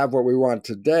environment to have what we want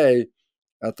today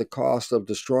at the cost of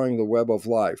destroying the web of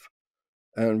life.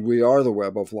 And we are the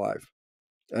web of life.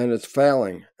 and it's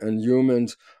failing, and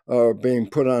humans are being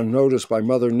put on notice by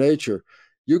Mother Nature.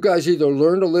 You guys either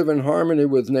learn to live in harmony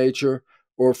with nature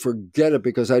or forget it,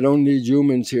 because I don't need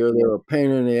humans here. They're a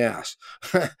pain in the ass.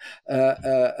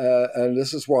 And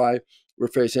this is why we're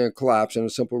facing a collapse, and the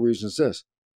simple reason is this.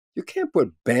 You can't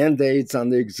put Band-Aids on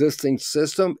the existing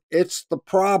system. It's the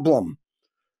problem.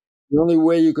 The only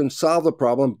way you can solve the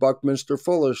problem, Buckminster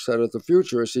Fuller said at The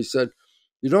Futurist, he said,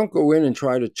 you don't go in and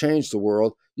try to change the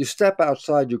world. You step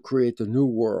outside, you create the new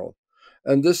world.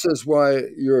 And this is why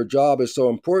your job is so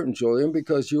important, Julian,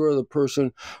 because you are the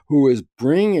person who is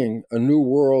bringing a new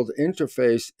world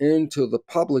interface into the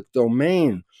public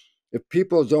domain. If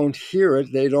people don't hear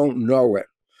it, they don't know it.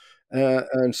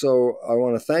 And so I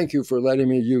want to thank you for letting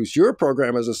me use your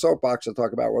program as a soapbox to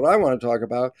talk about what I want to talk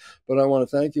about. But I want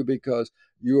to thank you because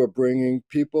you are bringing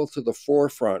people to the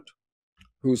forefront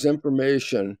whose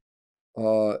information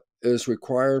is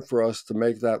required for us to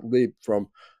make that leap from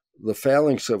the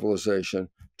failing civilization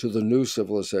to the new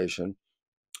civilization.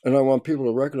 And I want people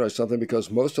to recognize something,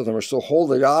 because most of them are still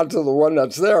holding on to the one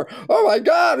that's there. Oh my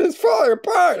God, it's falling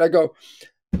apart. I go,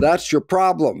 that's your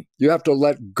problem. You have to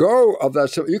let go of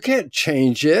that. You can't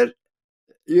change it.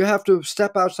 You have to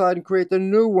step outside and create the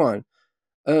new one.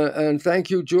 And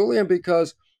thank you, Julian,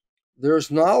 because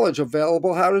there's knowledge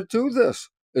available how to do this.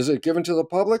 Is it given to the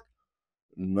public?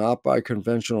 Not by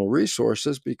conventional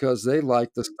resources, because they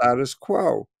like the status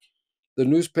quo. The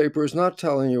newspaper is not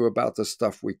telling you about the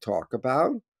stuff we talk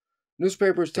about.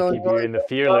 Newspapers They telling keep you in the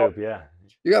fear loop, yeah.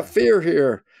 you got fear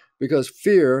here, because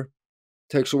fear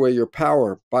takes away your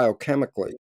power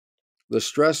biochemically. The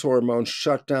stress hormones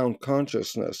shut down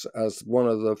consciousness as one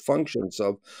of the functions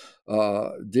of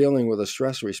dealing with a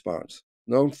stress response.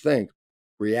 Don't think,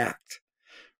 react.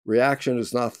 Reaction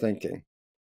is not thinking.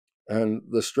 And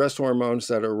the stress hormones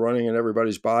that are running in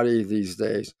everybody's body these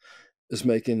days is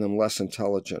making them less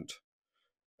intelligent.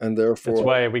 And therefore, that's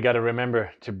why we got to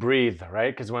remember to breathe,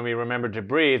 right? Because when we remember to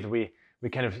breathe, we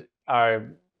kind of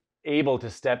are able to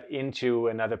step into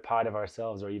another part of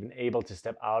ourselves, or even able to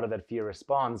step out of that fear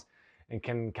response and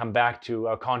can come back to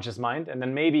our conscious mind. And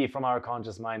then maybe from our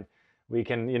conscious mind, we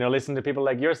can, listen to people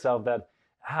like yourself that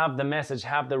have the message,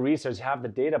 have the research, have the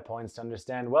data points to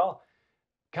understand, well,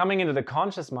 coming into the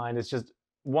conscious mind is just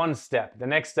one step. The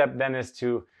next step then is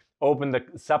to open the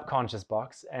subconscious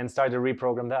box and start to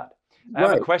reprogram that. I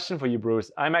have a question for you, Bruce.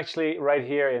 I'm actually right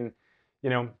here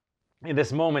in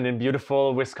this moment in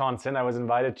beautiful Wisconsin. I was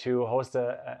invited to host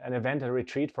an event, a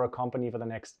retreat for a company for the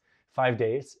next 5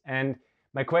 days. And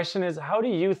my question is, how do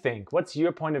you think, what's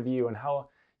your point of view on how,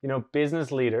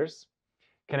 business leaders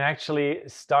can actually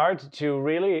start to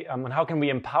really, how can we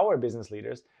empower business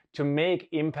leaders to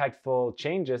make impactful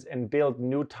changes and build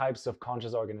new types of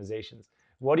conscious organizations?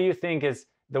 What do you think is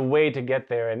the way to get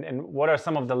there, and what are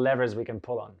some of the levers we can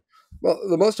pull on? Well,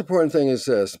 the most important thing is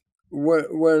this.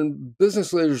 When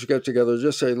business leaders get together,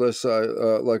 just say, let's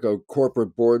like a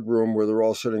corporate boardroom where they're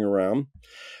all sitting around,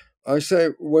 I say,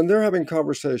 when they're having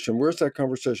conversation, where's that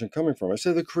conversation coming from? I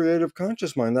say the creative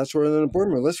conscious mind. That's where in the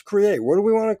boardroom. Let's create. What do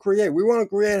we want to create? We want to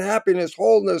create happiness,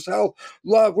 wholeness, health,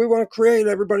 love. We want to create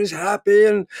everybody's happy.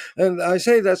 And I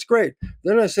say, that's great.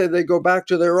 Then I say they go back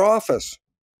to their office.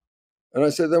 And I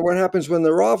say, then what happens when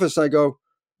they're office? I go,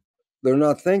 they're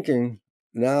not thinking.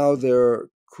 Now they're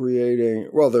creating.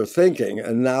 Well, they're thinking,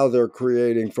 and now they're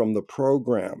creating from the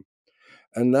program.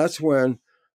 And that's when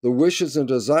the wishes and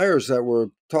desires that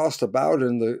were tossed about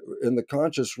in the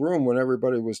conscious room when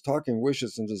everybody was talking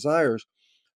wishes and desires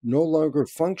no longer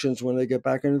functions when they get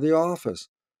back into the office.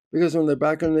 Because when they're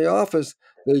back in the office,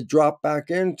 they drop back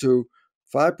into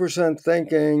 5%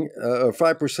 thinking,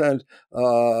 5%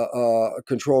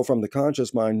 control from the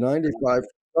conscious mind, 95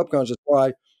 subconscious.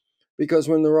 Why? Because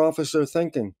when they're office, they're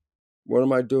thinking, what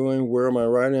am I doing? Where am I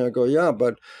writing? I go, yeah,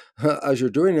 but as you're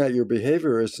doing that, your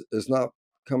behavior is not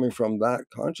coming from that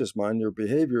conscious mind. Your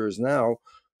behavior is now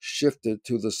shifted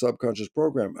to the subconscious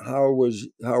program. How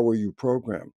were you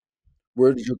programmed?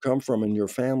 Where did you come from in your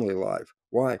family life?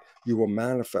 Why? You will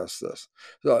manifest this.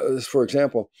 So, for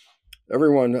example,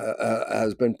 everyone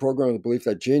has been programmed with the belief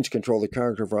that genes control the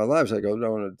character of our lives. I go,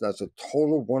 no, that's a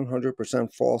total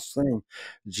 100% false thing.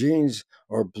 Genes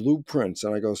are blueprints.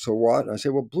 And I go, so what? And I say,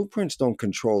 well, blueprints don't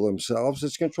control themselves.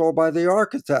 It's controlled by the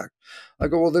architect. I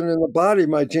go, well, then in the body,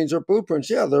 my genes are blueprints.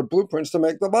 Yeah, they're blueprints to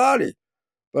make the body.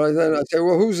 But then I say,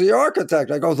 well, who's the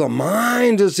architect? I go, the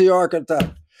mind is the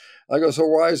architect. I go, so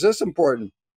why is this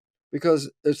important?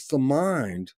 Because it's the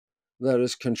mind that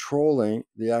is controlling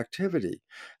the activity.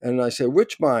 And I say,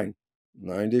 which mind?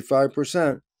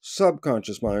 95%.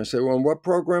 subconscious mind. I say, well, and what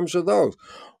programs are those?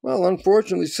 Well,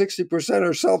 unfortunately, 60%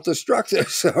 are self-destructive.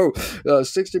 So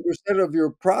 60% of your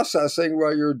processing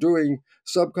while you're doing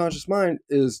subconscious mind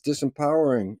is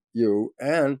disempowering you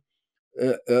and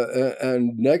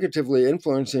negatively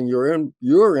influencing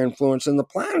your influence in the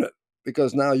planet,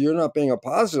 because now you're not being a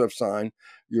positive sign,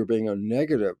 you're being a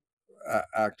negative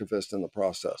activist in the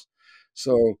process.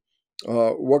 So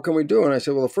what can we do? And I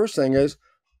said, well, the first thing is,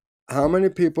 how many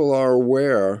people are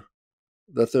aware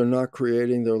that they're not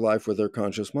creating their life with their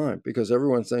conscious mind? Because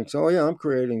everyone thinks, oh yeah, I'm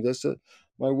creating this,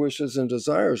 my wishes and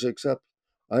desires, except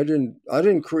I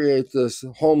didn't create this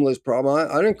homeless problem.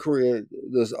 I didn't create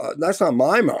this. That's not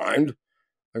my mind.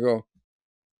 I go,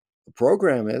 the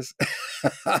program is.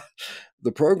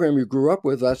 The program you grew up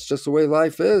with, that's just the way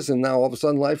life is. And now all of a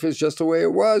sudden life is just the way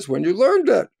it was when you learned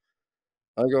it.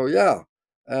 I go, yeah.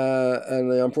 And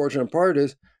the unfortunate part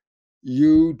is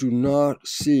you do not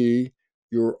see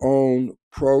your own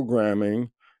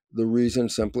programming. The reason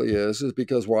simply is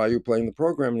because why are you playing the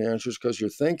program? And the answer is because you're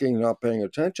thinking, not paying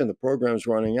attention. The program's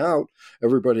running out.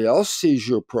 Everybody else sees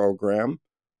your program.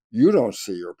 You don't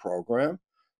see your program.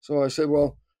 So I said,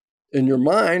 well, in your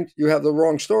mind, you have the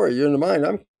wrong story. You're in the mind,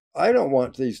 I don't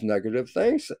want these negative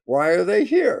things. Why are they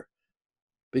here?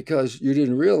 Because you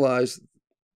didn't realize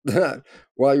that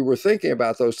while you were thinking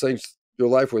about those things, your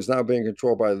life was now being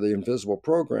controlled by the invisible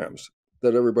programs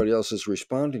that everybody else is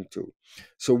responding to.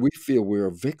 So we feel we are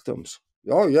victims.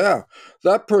 Oh, yeah,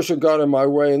 that person got in my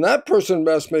way and that person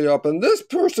messed me up and this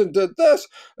person did this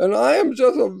and I am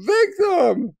just a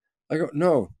victim. I go,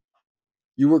 no,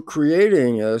 you were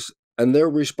creating this and they're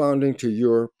responding to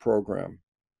your program.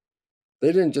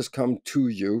 They didn't just come to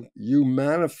you. You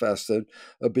manifested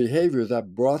a behavior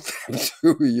that brought them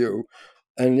to you.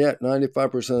 And yet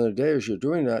 95% of the day as you're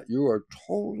doing that, you are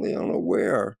totally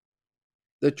unaware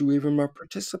that you even are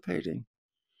participating.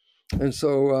 And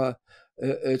so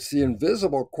it's the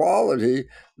invisible quality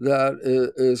that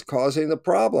is causing the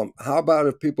problem. How about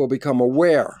if people become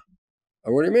aware?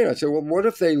 What do you mean? I say, well, what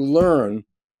if they learn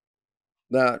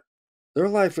that their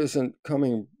life isn't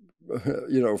coming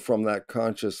from that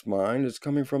conscious mind, it's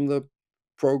coming from the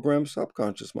programmed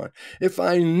subconscious mind. If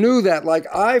I knew that, like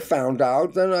I found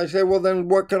out, then I say, well, then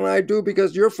what can I do?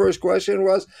 Because your first question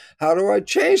was, how do I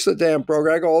change the damn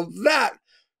program? I go, well, that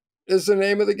is the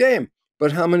name of the game.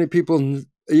 But how many people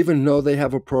even know they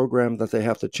have a program that they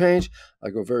have to change?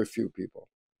 I go, very few people.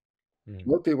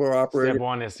 What people are operating. Step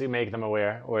one is to make them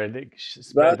aware, or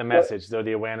spread the message so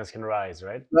the awareness can rise,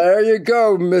 right? There you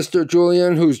go, Mr.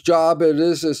 Julian, whose job it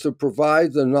is to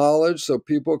provide the knowledge so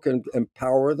people can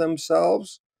empower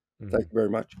themselves. Thank you very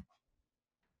much.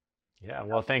 Yeah,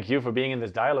 well, thank you for being in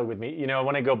this dialogue with me. I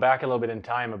want to go back a little bit in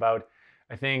time about,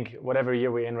 I think, whatever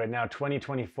year we're in right now,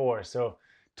 2024. So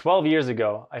 12 years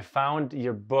ago, I found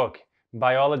your book,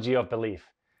 Biology of Belief.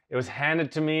 It was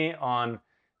handed to me on,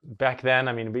 back then,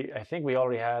 I mean, I think we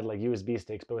already had like USB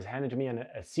sticks, but it was handed to me on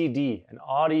a CD, an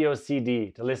audio CD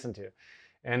to listen to.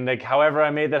 And like, however I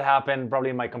made that happen,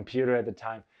 probably in my computer at the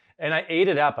time. And I ate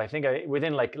it up, I think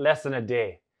within like less than a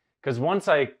day. Because once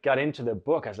I got into the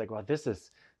book, I was like, well, this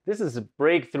is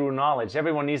breakthrough knowledge.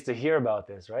 Everyone needs to hear about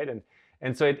this, right?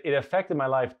 And so it affected my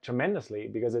life tremendously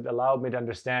because it allowed me to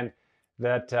understand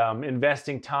that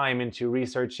investing time into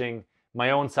researching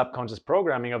my own subconscious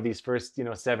programming of these first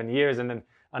 7 years, and then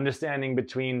understanding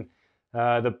between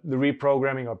the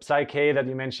reprogramming or psyche that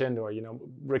you mentioned, or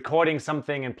recording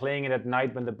something and playing it at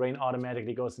night when the brain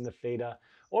automatically goes into theta,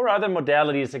 or other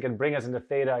modalities that can bring us into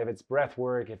theta, if it's breath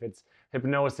work, if it's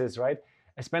hypnosis, right?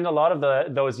 I spent a lot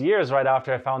of those years right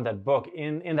after I found that book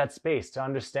in that space to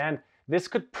understand this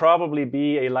could probably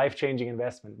be a life-changing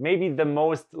investment, maybe the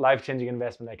most life-changing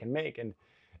investment I can make. And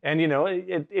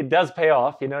it does pay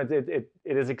off. It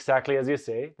is exactly as you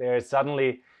say. There is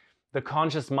suddenly, the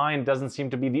conscious mind doesn't seem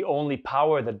to be the only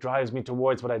power that drives me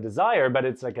towards what I desire, but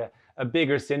it's like a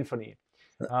bigger symphony.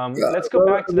 Let's go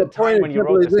back to the time when you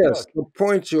wrote this book. The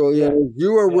point, Julian, is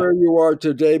you are where you are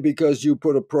today because you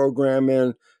put a program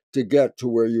in to get to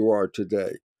where you are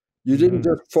today. You didn't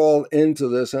just fall into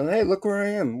this and, hey, look where I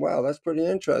am. Wow, that's pretty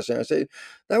interesting. I say,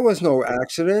 that was no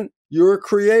accident. You're a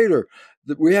creator.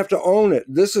 We have to own it.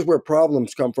 This is where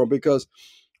problems come from, because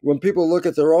when people look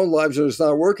at their own lives and it's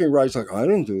not working right, it's like, I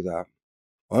didn't do that.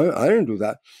 I didn't do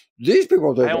that. These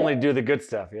people did. I only do the good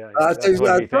stuff. Yeah, that's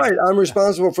right. I'm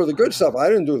responsible for the good stuff. I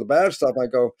didn't do the bad stuff. I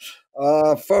go,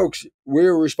 folks,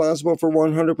 we're responsible for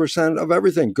 100% of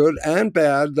everything, good and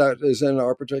bad, that is in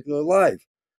our particular life.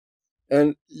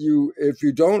 And if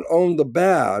you don't own the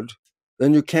bad,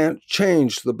 then you can't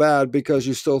change the bad because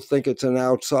you still think it's an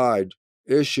outside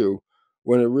issue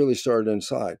when it really started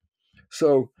inside.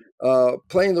 So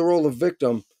playing the role of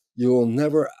victim, you will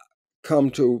never come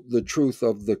to the truth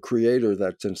of the creator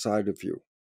that's inside of you.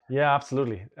 Yeah,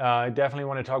 absolutely. I definitely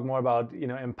want to talk more about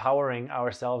empowering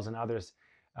ourselves and others.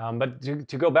 But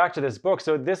to go back to this book,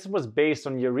 so this was based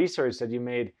on your research that you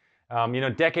made,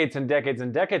 decades and decades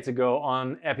and decades ago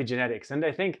on epigenetics. And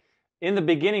I think in the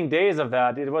beginning days of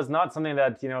that, it was not something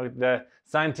that the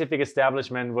scientific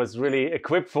establishment was really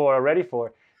equipped for or ready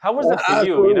for. How was it for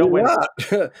you? Absolutely When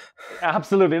not.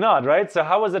 absolutely not, right? So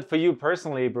how was it for you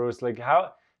personally, Bruce? Like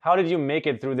how did you make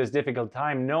it through this difficult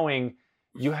time, knowing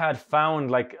you had found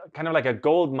like kind of like a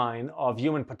gold mine of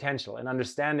human potential and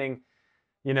understanding,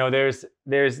 there's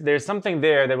something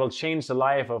there that will change the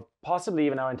life of possibly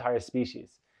even our entire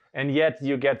species, and yet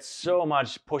you get so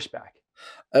much pushback.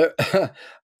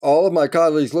 All of my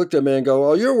colleagues looked at me and go,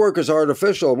 "Oh, your work is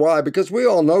artificial. Why? Because we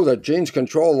all know that genes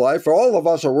control life. All of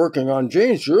us are working on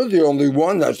genes. You're the only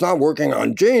one that's not working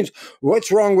on genes.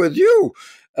 What's wrong with you?"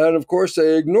 And of course,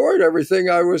 they ignored everything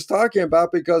I was talking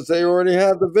about because they already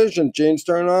had the vision. Genes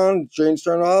turn on, genes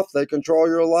turn off. They control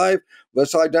your life.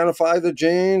 Let's identify the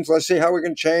genes. Let's see how we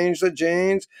can change the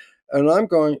genes. And I'm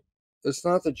going, it's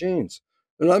not the genes.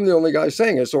 And I'm the only guy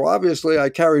saying it. So obviously, I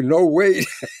carry no weight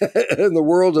in the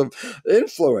world of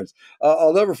influence.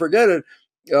 I'll never forget it.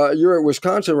 You're at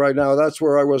Wisconsin right now. That's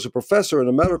where I was a professor in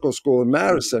a medical school in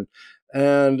Madison.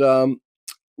 And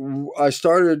I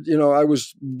started, I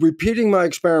was repeating my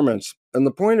experiments. And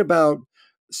the point about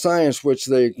science, which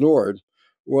they ignored,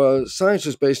 was science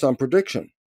is based on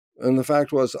prediction. And the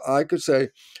fact was, I could say,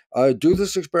 I do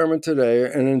this experiment today,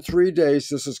 and in 3 days,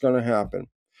 this is going to happen.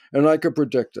 And I could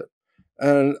predict it.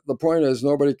 And the point is,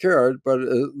 nobody cared. But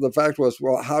the fact was,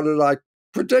 well, how did I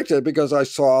predict it? Because I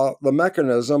saw the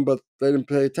mechanism, but they didn't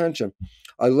pay attention.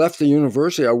 I left the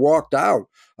university. I walked out.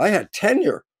 I had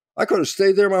tenure. I could have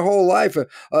stayed there my whole life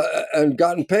and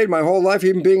gotten paid my whole life,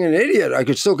 even being an idiot. I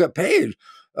could still get paid.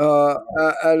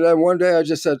 And then one day I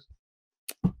just said,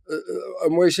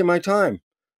 I'm wasting my time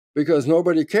because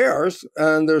nobody cares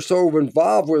and they're so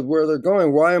involved with where they're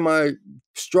going. Why am I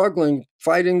struggling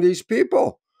fighting these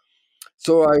people?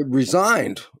 So I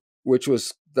resigned,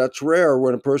 that's rare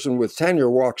when a person with tenure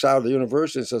walks out of the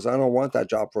university and says, I don't want that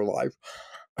job for life.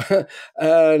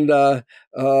 And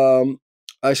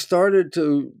I started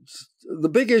the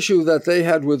big issue that they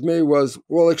had with me was,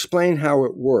 well, explain how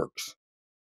it works.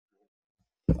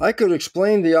 I could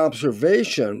explain the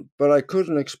observation, but I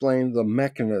couldn't explain the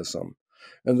mechanism.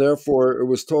 And therefore, it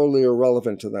was totally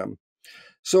irrelevant to them.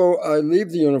 So I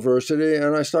leave the university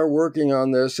and I start working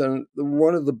on this. And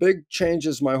one of the big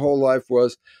changes my whole life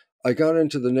was I got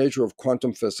into the nature of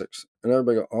quantum physics. And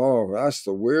everybody go, oh, that's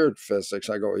the weird physics.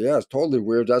 I go, yeah, it's totally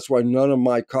weird. That's why none of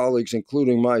my colleagues,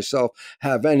 including myself,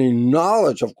 have any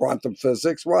knowledge of quantum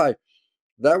physics. Why?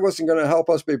 That wasn't going to help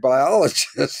us be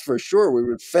biologists for sure. We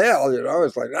would fail,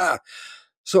 It's like,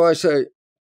 So I say,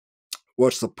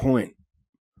 what's the point?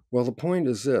 Well, the point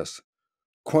is this.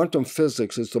 Quantum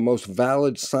physics is the most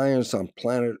valid science on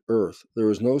planet Earth.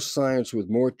 There is no science with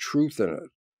more truth in it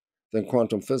than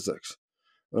quantum physics.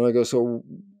 And I go, so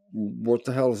what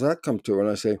the hell does that come to? And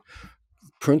I say,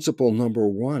 principle number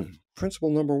one,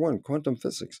 quantum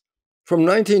physics. From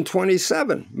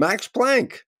 1927, Max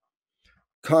Planck.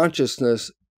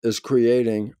 Consciousness is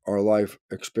creating our life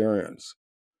experience.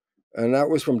 And that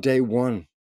was from day one.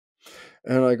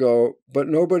 And I go, but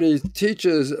nobody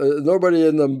teaches, nobody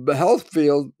in the health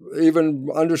field even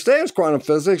understands quantum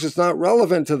physics. It's not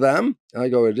relevant to them. I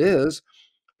go, it is,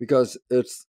 because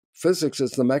physics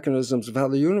is the mechanisms of how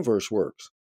the universe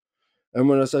works. And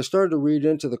as I started to read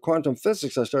into the quantum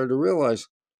physics, I started to realize,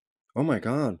 oh my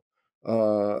God,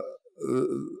 the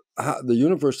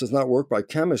universe does not work by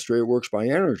chemistry, it works by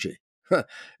energy.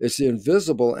 It's the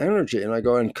invisible energy. And I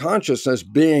go, and consciousness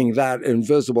being that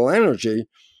invisible energy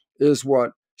is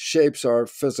what shapes our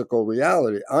physical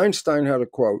reality. Einstein had a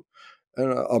quote,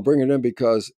 and I'll bring it in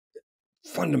because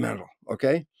fundamental,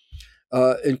 okay?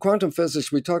 In quantum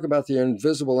physics, we talk about the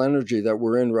invisible energy that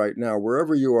we're in right now.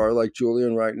 Wherever you are, like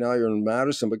Julian right now, you're in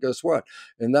Madison, but guess what?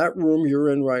 In that room you're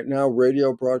in right now,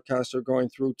 radio broadcasts are going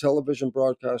through, television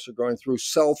broadcasts are going through,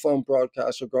 cell phone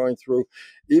broadcasts are going through,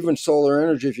 even solar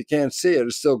energy, if you can't see it,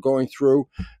 is still going through.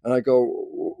 And I go,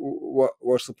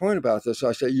 what's the point about this?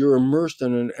 I say, you're immersed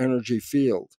in an energy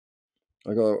field.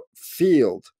 I go,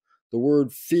 field. The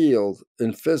word field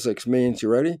in physics means, you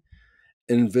ready?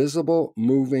 Invisible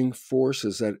moving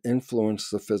forces that influence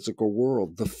the physical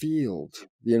world, the field,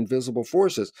 the invisible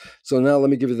forces. So now let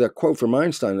me give you that quote from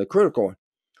Einstein, the critical one.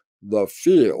 The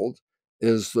field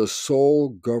is the sole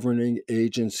governing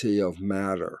agency of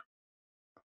matter.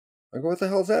 I go, what the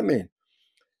hell does that mean?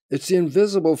 It's the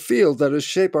invisible field that has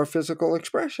shaped our physical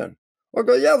expression. I'll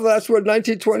go, yeah, that's what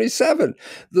 1927.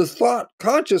 The thought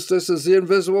consciousness is the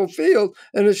invisible field,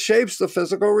 and it shapes the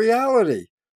physical reality.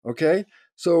 Okay?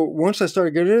 So once I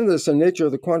started getting into this, the nature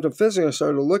of the quantum physics, I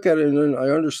started to look at it, and then I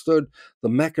understood the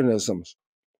mechanisms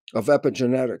of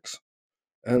epigenetics,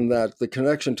 and that the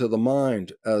connection to the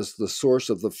mind as the source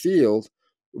of the field,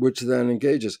 which then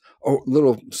engages. Oh,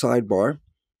 little sidebar.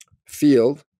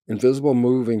 Field, invisible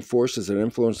moving forces that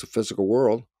influence the physical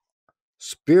world.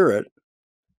 Spirit,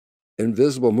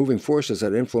 invisible moving forces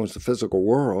that influence the physical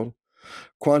world.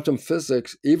 Quantum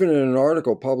physics, even in an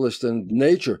article published in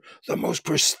Nature, the most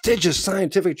prestigious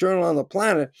scientific journal on the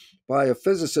planet, by a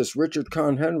physicist, Richard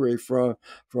Conn Henry from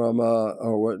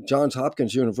Johns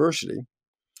Hopkins University.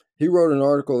 He wrote an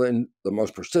article in the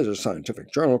most prestigious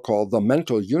scientific journal called The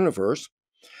Mental Universe.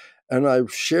 And I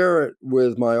share it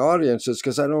with my audiences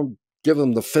because I don't give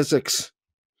them the physics.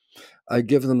 I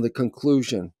give them the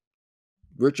conclusion.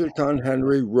 Richard Conn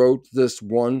Henry wrote this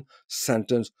one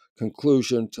sentence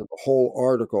conclusion to the whole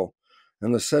article.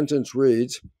 And the sentence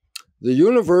reads, the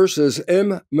universe is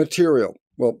immaterial.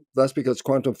 Well, that's because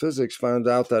quantum physics found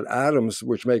out that atoms,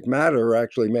 which make matter, are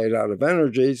actually made out of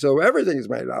energy. So everything is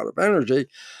made out of energy.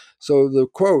 So the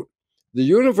quote, the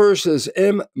universe is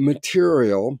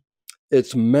immaterial.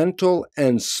 It's mental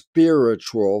and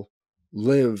spiritual.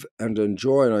 Live and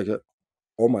enjoy. And I go,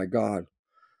 oh my God.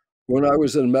 When I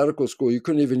was in medical school, you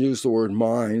couldn't even use the word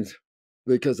mind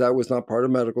because that was not part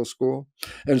of medical school.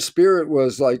 And spirit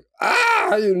was like,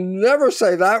 you never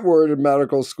say that word in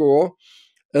medical school.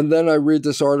 And then I read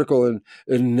this article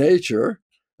in Nature,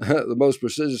 the most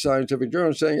prestigious scientific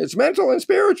journal, saying it's mental and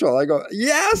spiritual. I go,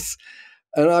 yes.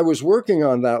 And I was working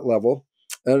on that level.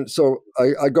 And so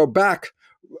I go back.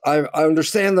 I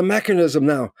understand the mechanism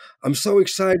now. I'm so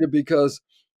excited because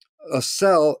a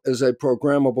cell is a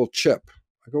programmable chip.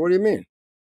 I go, what do you mean?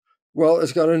 Well,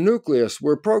 it's got a nucleus.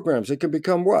 We're programs. It can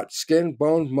become what? Skin,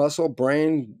 bone, muscle,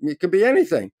 brain. It can be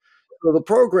anything. So the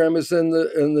program is in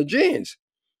the genes.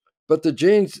 But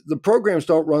the programs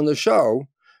don't run the show.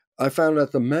 I found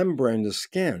that the membrane, the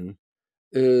skin,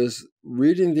 is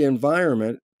reading the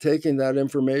environment, taking that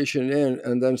information in,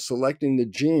 and then selecting the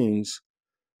genes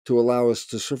to allow us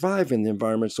to survive in the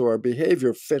environment. So our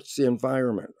behavior fits the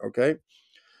environment. Okay.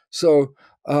 So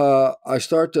I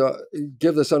start to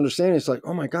give this understanding. It's like,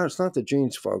 oh my God, it's not the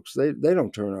genes, folks. They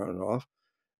don't turn on and off.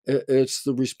 It's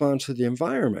the response to the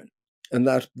environment. And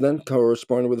that then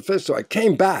corresponded with the physics. So I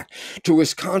came back to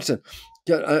Wisconsin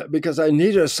because I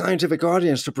needed a scientific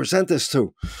audience to present this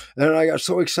to. And I got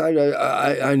so excited.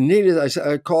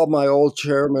 I called my old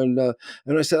chairman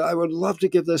and I said, I would love to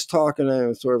give this talk. And I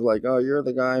was sort of like, oh, you're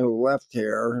the guy who left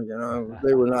here.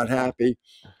 They were not happy.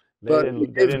 They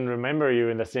didn't remember you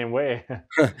in the same way.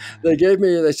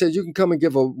 They said, you can come and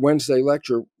give a Wednesday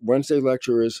lecture. Wednesday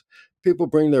lecture is people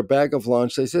bring their bag of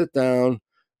lunch. They sit down.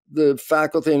 The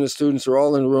faculty and the students are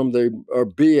all in the room. They are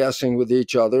BSing with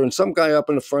each other. And some guy up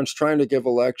in the front's trying to give a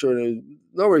lecture, and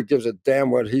nobody gives a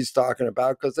damn what he's talking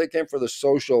about because they came for the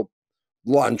social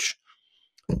lunch.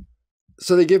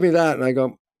 So they give me that, and I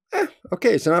go,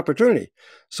 okay, it's an opportunity.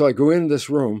 So I go in this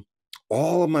room.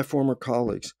 All of my former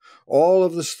colleagues, all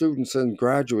of the students in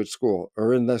graduate school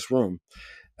are in this room.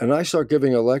 And I start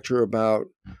giving a lecture about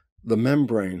the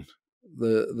membrane,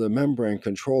 the membrane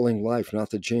controlling life,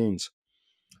 not the genes.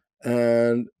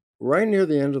 And right near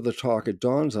the end of the talk, it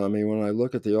dawns on me when I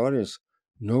look at the audience,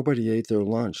 nobody ate their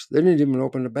lunch. They didn't even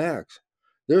open the bags.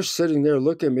 They're sitting there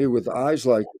looking at me with eyes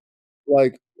like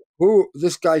who,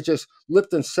 this guy just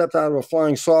Lipton stepped out of a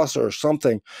flying saucer or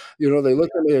something. They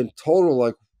look at me in total,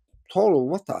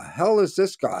 what the hell is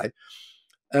this guy?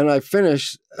 And I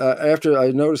finished after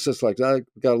I noticed this, I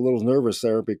got a little nervous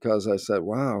there because I said,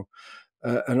 wow.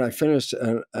 And I finished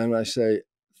and I say,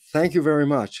 thank you very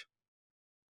much.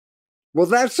 Well,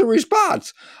 that's the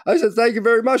response. I said, thank you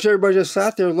very much. Everybody just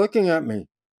sat there looking at me.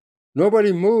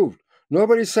 Nobody moved.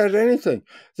 Nobody said anything.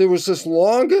 There was this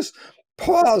longest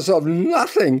pause of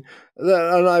nothing.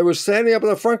 And I was standing up in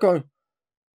the front going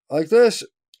like this.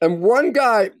 And one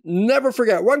guy, never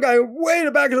forget, one guy way in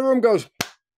the back of the room goes,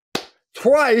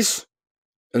 twice.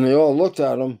 And they all looked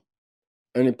at him.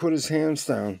 And he put his hands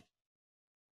down.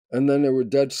 And then they were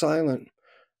dead silent.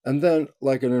 And then,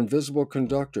 like an invisible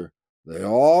conductor, they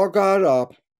all got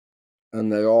up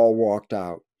and they all walked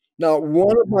out. Now,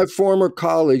 one of my former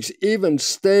colleagues even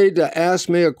stayed to ask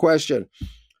me a question.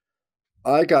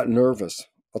 I got nervous.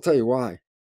 I'll tell you why.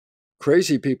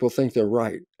 Crazy people think they're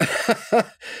right.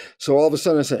 So all of a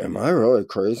sudden I say, am I really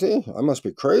crazy? I must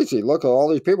be crazy. Look at all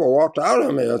these people walked out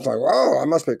on me. It's like, whoa, I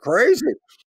must be crazy.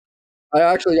 I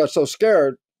actually got so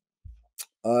scared.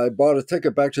 I bought a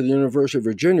ticket back to the University of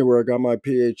Virginia where I got my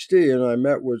PhD, and I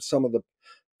met with some of the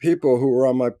people who were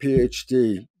on my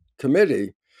PhD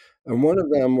committee. And one of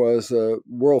them was a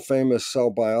world famous cell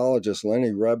biologist,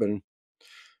 Lenny Rebin.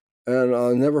 And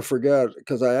I'll never forget,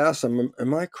 because I asked him,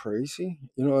 am I crazy?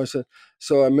 I said,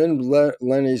 so I'm in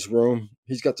Lenny's room.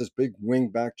 He's got this big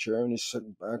wing-back chair, and he's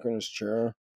sitting back in his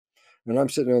chair. And I'm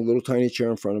sitting in a little tiny chair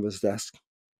in front of his desk.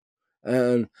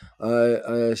 And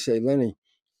I say, Lenny,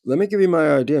 let me give you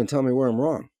my idea and tell me where I'm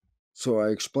wrong. So I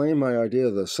explain my idea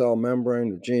of the cell membrane,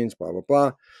 the genes, blah, blah,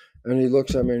 blah. And he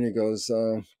looks at me and he goes,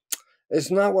 it's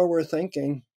not what we're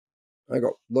thinking. I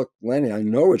go, look, Lenny, I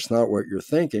know it's not what you're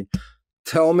thinking.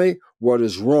 Tell me what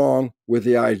is wrong with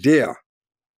the idea.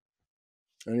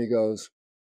 And he goes,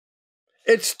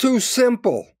 it's too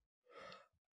simple.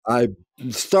 I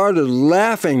started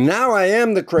laughing. Now I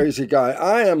am the crazy guy.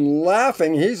 I am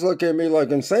laughing. He's looking at me like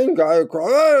an insane guy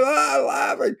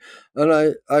laughing.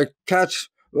 And I catch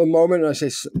a moment and I say,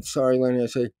 sorry, Lenny. I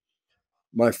say,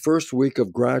 my first week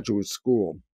of graduate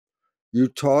school, you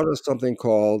taught us something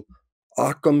called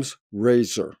Occam's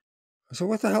razor. I said,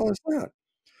 what the hell is that?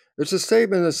 It's a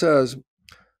statement that says,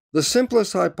 the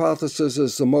simplest hypothesis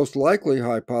is the most likely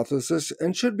hypothesis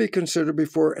and should be considered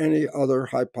before any other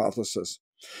hypothesis.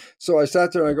 So I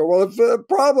sat there and I go, well, if the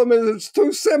problem is it's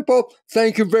too simple,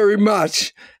 thank you very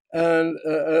much. And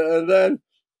then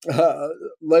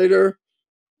later,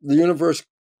 the universe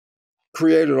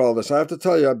created all this. I have to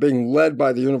tell you, I'm being led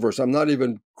by the universe. I'm not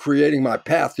even creating my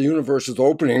path. The universe is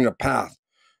opening the path.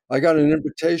 I got an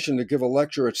invitation to give a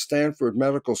lecture at Stanford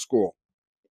Medical School.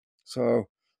 So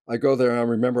I go there and I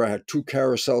remember I had 2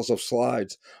 carousels of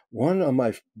slides. One on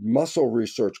my muscle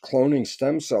research, cloning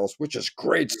stem cells, which is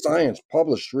great science,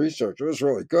 published research. It was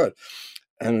really good.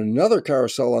 And another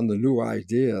carousel on the new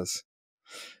ideas.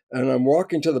 And I'm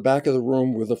walking to the back of the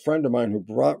room with a friend of mine who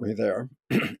brought me there.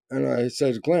 And I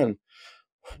said, Glenn,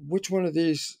 which one of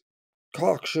these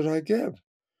talks should I give?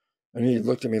 And he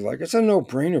looked at me like, it's a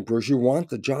no-brainer, Bruce. You want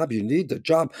the job. You need the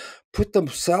job. Put the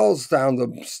cells down,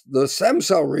 the stem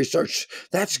cell research.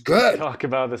 That's good. Talk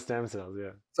about the stem cells,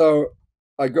 yeah. So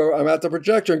I'm at the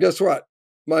projector, and guess what?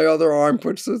 My other arm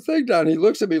puts the thing down. He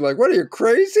looks at me like, what, are you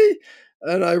crazy?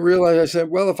 And I realized, I said,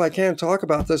 well, if I can't talk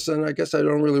about this, then I guess I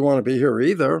don't really want to be here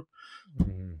either.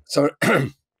 Mm-hmm. So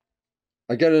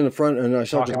I get in the front, and I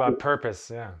start talk about purpose,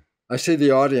 yeah. I see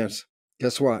the audience.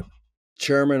 Guess what?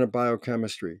 Chairman of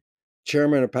biochemistry,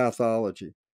 chairman of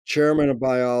pathology, chairman of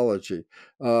biology,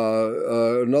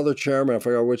 another chairman, I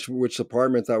forgot which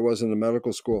department that was in the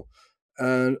medical school.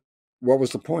 And what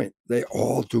was the point? They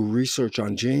all do research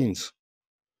on genes.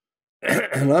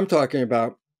 And I'm talking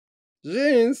about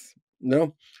genes,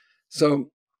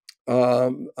 So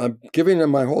I'm giving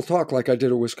them my whole talk like I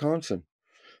did at Wisconsin.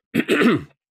 And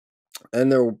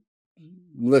they're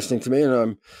listening to me, and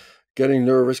I'm getting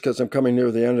nervous because I'm coming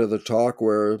near the end of the talk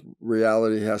where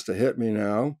reality has to hit me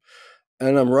now.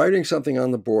 And I'm writing something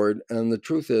on the board. And the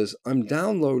truth is, I'm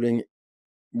downloading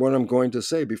what I'm going to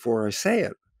say before I say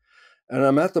it. And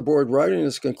I'm at the board writing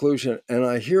this conclusion. And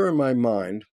I hear in my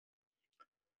mind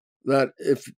that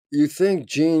if you think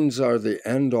genes are the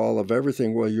end all of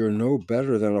everything, well, you're no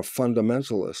better than a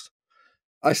fundamentalist.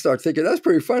 I start thinking, that's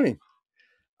pretty funny.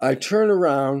 I turn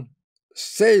around,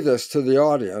 say this to the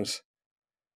audience.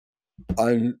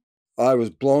 I was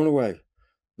blown away.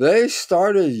 They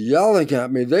started yelling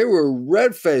at me. They were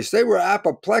red-faced. They were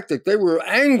apoplectic. They were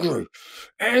angry.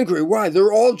 Angry. Why?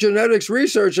 They're all genetics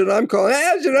research, and I'm calling,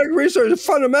 genetic research is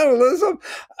fundamentalism.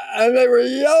 And they were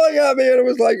yelling at me, and it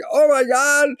was like, oh my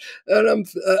God. And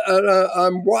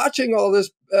I'm watching all this.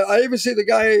 I even see the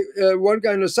guy, one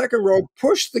guy in the second row,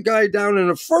 push the guy down in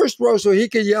the first row so he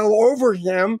could yell over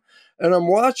him. And I'm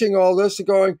watching all this and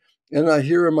going, and I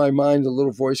hear in my mind a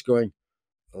little voice going,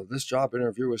 oh, this job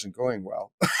interview isn't going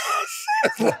well.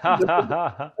 They're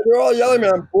all yelling at me.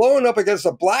 I'm blowing up against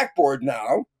the blackboard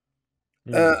now,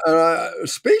 and I'm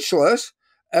speechless.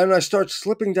 And I start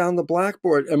slipping down the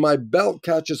blackboard, and my belt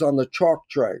catches on the chalk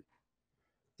tray.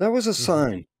 That was a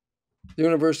sign. The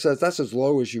universe says, that's as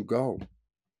low as you go.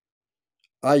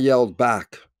 I yelled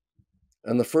back.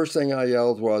 And the first thing I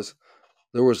yelled was,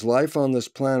 there was life on this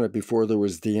planet before there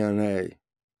was DNA.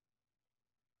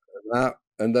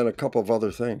 And then a couple of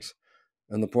other things.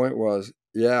 And the point was,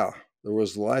 yeah, there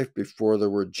was life before there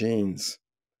were genes.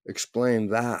 Explain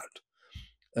that.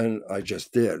 And I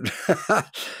just did.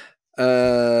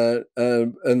 And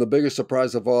the biggest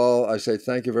surprise of all, I say,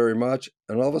 thank you very much.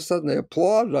 And all of a sudden they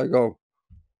applauded. I go,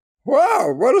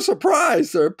 wow, what a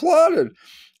surprise. They applauded.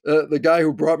 The guy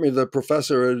who brought me, the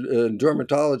professor in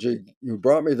dermatology who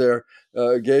brought me there,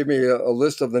 gave me a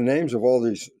list of the names of all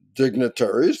these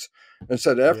dignitaries. and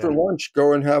said, after Yeah. lunch,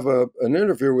 go and have an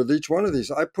interview with each one of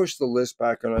these. I pushed the list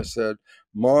back and I said,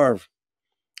 Marv,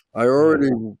 I Yeah. already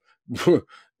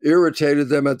irritated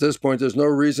them at this point. There's no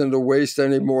reason to waste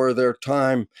any more of their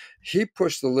time. He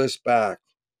pushed the list back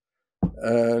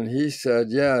and he said,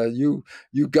 yeah, you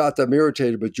got them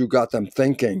irritated, but you got them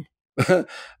thinking.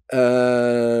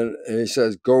 And he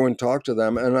says, go and talk to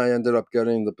them. And I ended up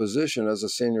getting the position as a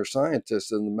senior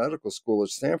scientist in the medical school at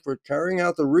Stanford, carrying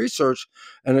out the research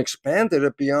and expanded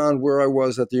it beyond where I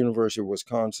was at the University of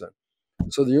Wisconsin.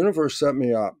 So the universe set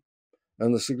me up.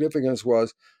 And the significance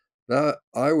was that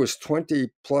I was 20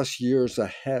 plus years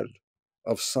ahead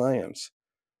of science,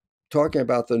 talking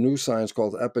about the new science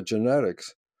called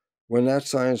epigenetics, when that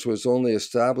science was only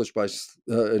established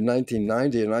in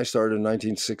 1990, and I started in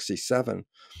 1967.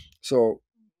 So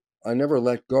I never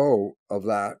let go of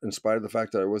that, in spite of the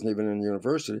fact that I wasn't even in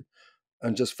university,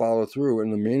 and just followed through.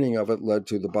 And the meaning of it led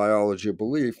to the biology of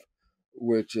belief,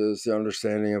 which is the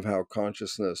understanding of how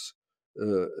consciousness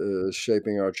is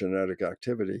shaping our genetic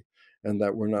activity, and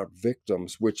that we're not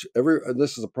victims.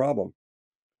 This is a problem.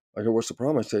 I go, what's the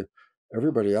problem? I say,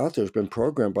 everybody out there has been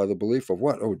programmed by the belief of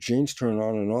what? Oh, genes turn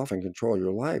on and off and control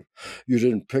your life. You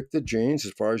didn't pick the genes,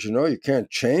 as far as you know. You can't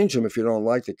change them if you don't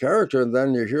like the character. And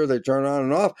then you hear they turn on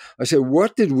and off. I say,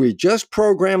 what did we just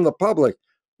program the public?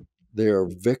 They are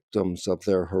victims of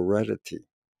their heredity.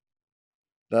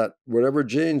 That whatever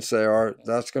genes they are,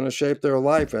 that's going to shape their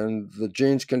life. And the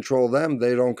genes control them.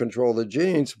 They don't control the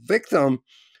genes. Victim,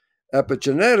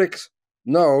 epigenetics,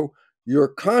 no. Your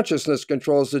consciousness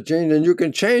controls the gene, and you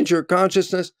can change your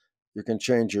consciousness. You can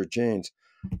change your genes.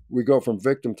 We go from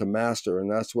victim to master,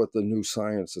 and that's what the new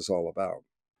science is all about.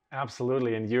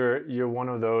 Absolutely. And you're one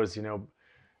of those,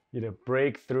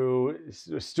 breakthrough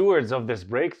stewards of this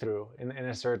breakthrough in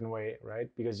a certain way, right?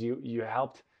 Because you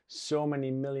helped so many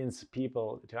millions of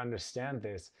people to understand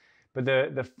this. But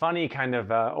the funny kind of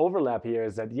overlap here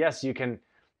is that, yes, you can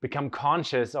become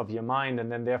conscious of your mind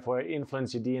and then therefore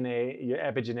influence your DNA, your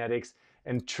epigenetics,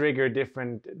 and trigger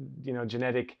different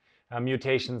genetic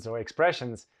mutations or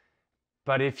expressions.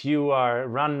 But if you are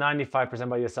run 95%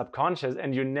 by your subconscious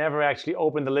and you never actually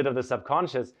open the lid of the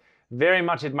subconscious, very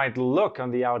much it might look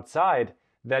on the outside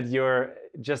that you're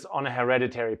just on a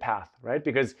hereditary path, right?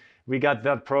 Because we got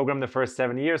that program the first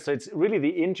 7 years. So it's really the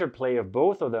interplay of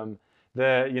both of them,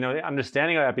 the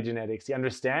understanding of epigenetics, the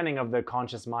understanding of the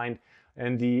conscious mind,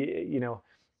 and the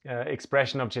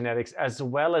expression of genetics, as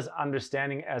well as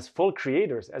understanding as full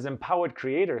creators, as empowered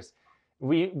creators.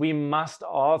 We must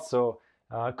also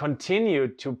continue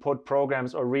to put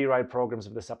programs or rewrite programs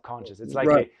of the subconscious. It's like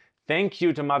Right. a thank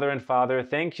you to mother and father.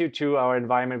 Thank you to our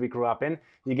environment we grew up in.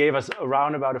 You gave us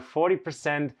around about a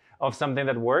 40% of something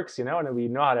that works, and we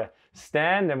know how to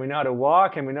stand and we know how to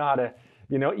walk and we know how to,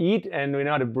 eat and we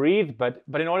know how to breathe. But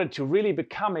in order to really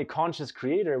become a conscious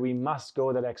creator, we must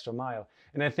go that extra mile.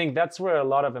 And I think that's where a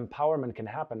lot of empowerment can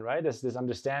happen, right? Is this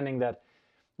understanding that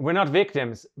we're not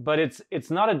victims, but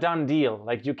it's not a done deal.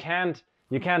 Like you can't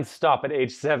stop at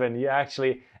age 7. You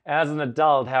actually, as an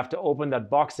adult, have to open that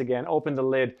box again, open the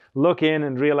lid, look in,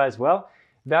 and realize, well,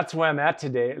 that's where I'm at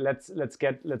today. Let's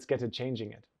get to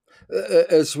changing it.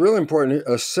 It's really important.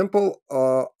 A simple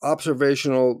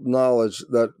observational knowledge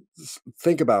that,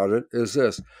 think about it, is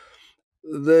this.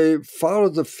 They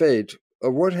followed the fate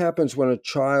of what happens when a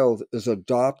child is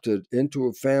adopted into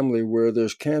a family where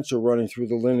there's cancer running through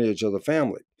the lineage of the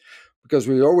family. Because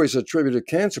we always attributed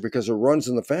cancer because it runs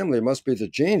in the family. It must be the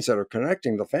genes that are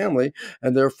connecting the family,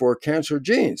 and therefore cancer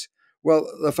genes. Well,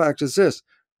 the fact is this,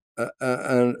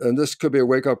 and this could be a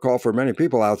wake-up call for many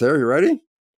people out there. You ready?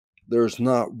 There's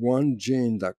not one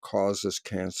gene that causes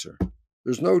cancer.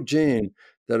 There's no gene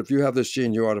that if you have this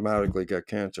gene, you automatically get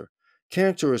cancer.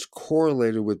 Cancer is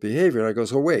correlated with behavior. And I go,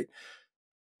 so wait,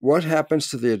 what happens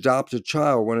to the adopted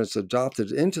child when it's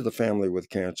adopted into the family with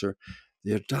cancer?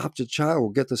 The adopted child will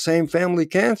get the same family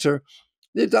cancer.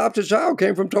 The adopted child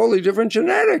came from totally different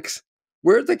genetics.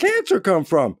 Where'd the cancer come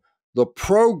from? The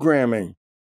programming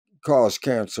caused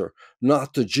cancer,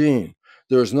 not the gene.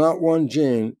 There's not one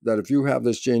gene that if you have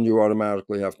this gene, you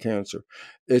automatically have cancer.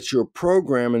 It's your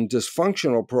program and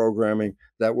dysfunctional programming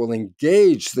that will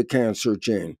engage the cancer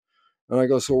gene. And I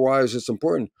go, so why is this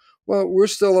important? Well, we're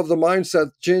still of the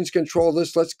mindset genes control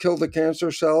this. Let's kill the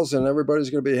cancer cells and everybody's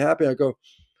going to be happy. I go,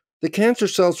 the cancer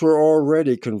cells were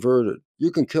already converted.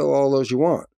 You can kill all those you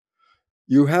want.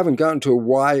 You haven't gotten to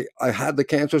why I had the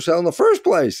cancer cell in the first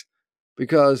place,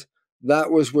 because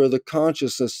that was where the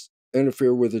consciousness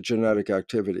interfered with the genetic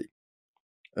activity.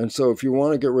 And so if you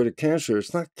want to get rid of cancer,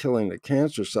 it's not killing the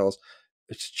cancer cells.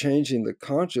 It's changing the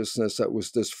consciousness that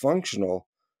was dysfunctional,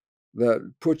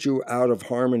 that put you out of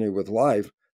harmony with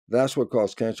life. That's what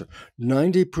caused cancer.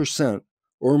 90%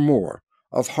 or more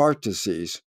of heart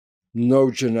disease,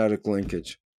 no genetic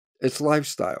linkage. It's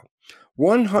lifestyle.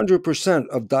 100%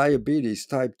 of diabetes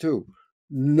type 2,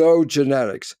 no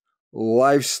genetics,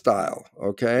 lifestyle,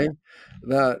 okay?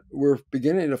 That we're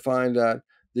beginning to find that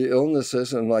the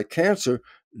illnesses, and like cancer,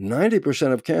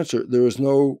 90% of cancer, there is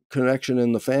no connection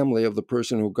in the family of the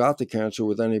person who got the cancer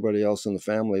with anybody else in the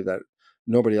family, that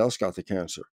nobody else got the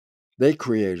cancer. They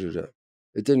created it.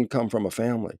 It didn't come from a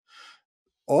family.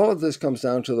 All of this comes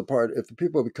down to the part, if the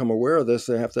people become aware of this,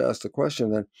 they have to ask the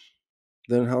question,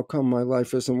 then how come my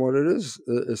life isn't what it is?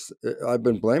 I've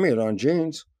been blaming it on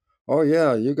genes. Oh,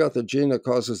 yeah, you got the gene that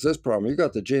causes this problem. You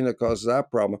got the gene that causes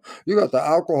that problem. You got the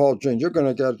alcohol gene. You're going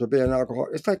to get to be an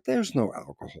alcoholic. It's like there's no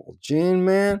alcohol gene,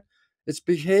 man. It's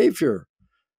behavior.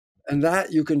 And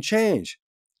that you can change.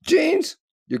 Genes,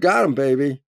 you got them,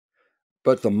 baby.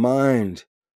 But the mind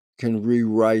can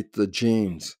rewrite the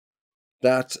genes.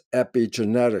 That's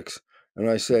epigenetics. And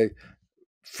I say,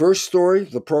 first story,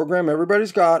 the program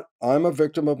everybody's got, I'm a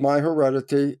victim of my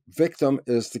heredity. Victim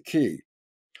is the key.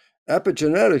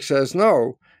 Epigenetics says,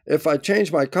 no, if I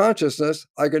change my consciousness,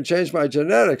 I can change my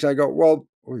genetics. I go, well,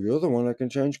 you're the one that can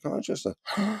change consciousness.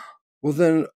 Well,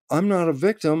 then I'm not a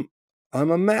victim. I'm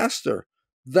a master.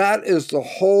 That is the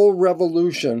whole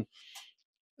revolution,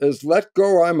 is let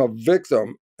go I'm a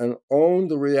victim and own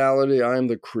the reality I'm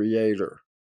the creator.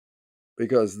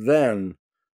 Because then,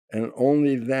 and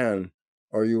only then,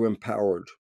 are you empowered.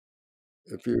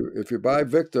 If you buy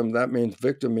victim, that means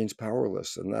victim means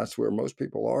powerless, and that's where most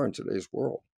people are in today's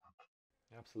world.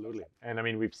 Absolutely. And I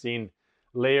mean, we've seen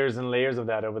layers and layers of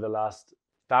that over the last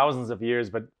thousands of years,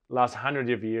 but last 100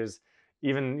 of years,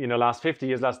 even, last 50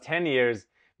 years, last 10 years,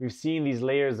 we've seen these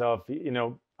layers of,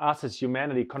 us as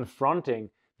humanity confronting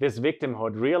this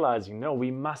victimhood, realizing, no,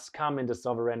 we must come into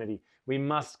sovereignty. We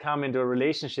must come into a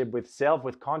relationship with self,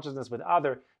 with consciousness, with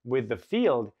other, with the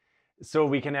field, so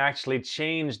we can actually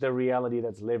change the reality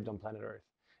that's lived on planet Earth.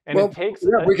 And it takes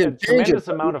a tremendous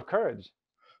amount of courage.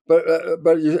 But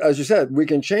as you said, we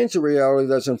can change the reality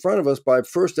that's in front of us by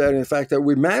first adding the fact that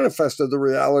we manifested the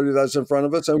reality that's in front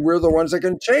of us, and we're the ones that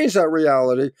can change that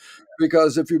reality.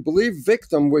 Because if you believe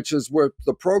victim, which is what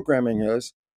the programming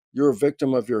is, you're a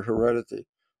victim of your heredity.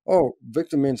 Oh,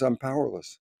 victim means I'm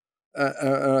powerless.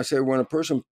 And I say, when a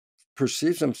person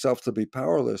perceives himself to be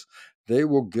powerless, they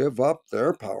will give up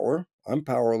their power. I'm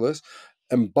powerless,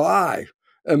 and pay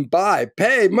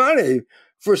money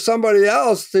for somebody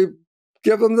else to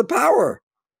give them the power.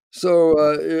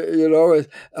 So,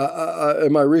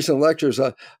 in my recent lectures,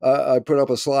 I put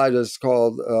up a slide that's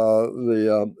called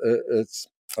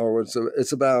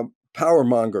it's about power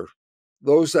monger,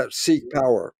 those that seek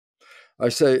power. I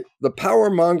say the power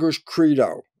monger's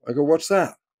credo. I go, what's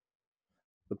that?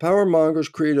 The power monger's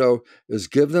credo is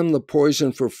give them the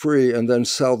poison for free and then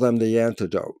sell them the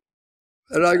antidote.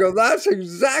 And I go, that's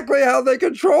exactly how they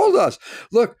controlled us.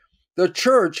 Look, the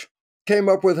church came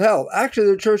up with hell.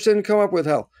 Actually, the church didn't come up with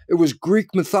hell. It was Greek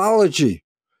mythology.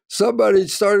 Somebody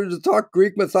started to talk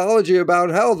Greek mythology about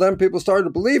hell. Then people started to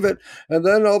believe it. And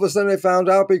then all of a sudden they found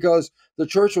out, because the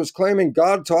church was claiming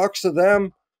God talks to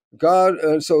them,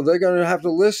 and so they're going to have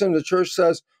to listen. The church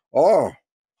says, oh,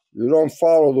 you don't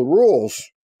follow the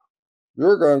rules,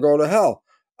 you're going to go to hell.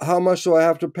 How much do I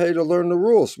have to pay to learn the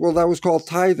rules? Well, that was called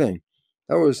tithing.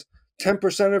 That was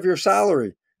 10% of your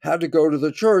salary had to go to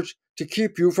the church to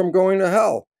keep you from going to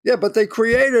hell. Yeah, but they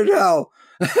created hell.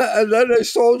 And then they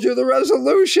sold you the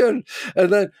resolution.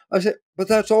 And then I said, but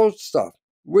that's old stuff.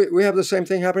 We have the same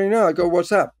thing happening now. I go, what's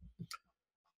that?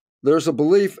 There's a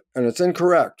belief, and it's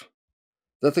incorrect,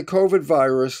 that the COVID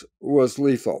virus was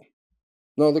lethal.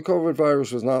 No, the COVID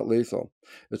virus was not lethal.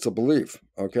 It's a belief,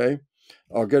 okay?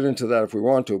 I'll get into that if we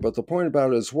want to. But the point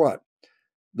about it is what?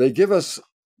 They give us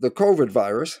the COVID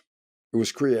virus. It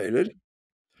was created.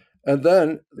 And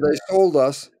then they sold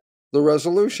us the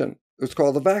resolution. It's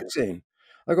called the vaccine.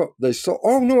 I go,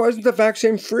 oh, no, isn't the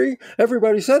vaccine free?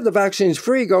 Everybody said the vaccine's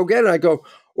free. Go get it. I go,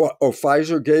 what? Oh,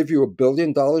 Pfizer gave you $1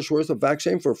 billion worth of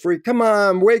vaccine for free? Come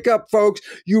on, wake up, folks.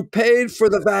 You paid for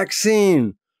the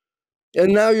vaccine.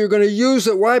 And now you're going to use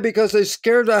it. Why? Because they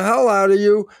scared the hell out of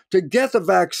you to get the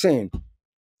vaccine.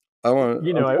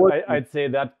 I'd say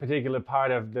that particular part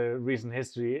of the recent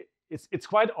history, it's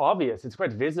quite obvious. It's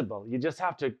quite visible. You just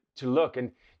have to look.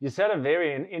 And you said a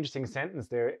very interesting sentence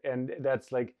there, and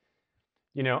that's like,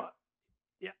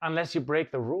 unless you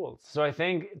break the rules. So I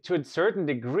think to a certain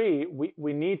degree,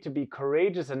 we need to be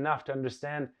courageous enough to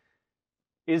understand,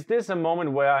 is this a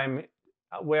moment where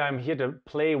I'm here to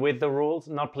play with the rules,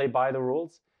 not play by the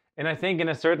rules? And I think in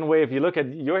a certain way, if you look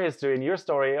at your history and your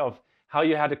story of how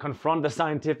you had to confront the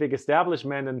scientific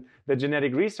establishment and the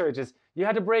genetic researchers, you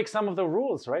had to break some of the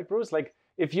rules, right, Bruce? Like,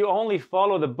 if you only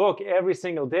follow the book every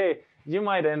single day, you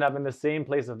might end up in the same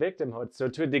place of victimhood. So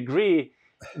to a degree,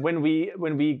 when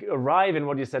we arrive in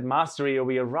what you said, mastery, or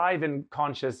we arrive in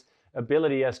conscious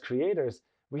ability as creators,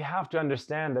 we have to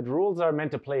understand that rules are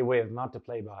meant to play with, not to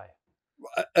play by.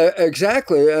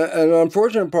 Exactly. And the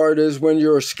unfortunate part is when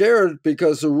you're scared,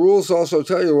 because the rules also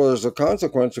tell you, well, there's a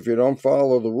consequence if you don't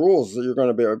follow the rules, that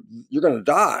you're going to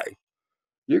die.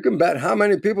 You can bet how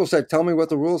many people say, tell me what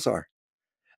the rules are.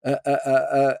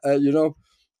 You know,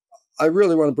 I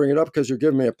really want to bring it up because you're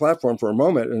giving me a platform for a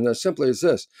moment. And as simply as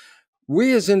this,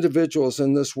 we as individuals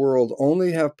in this world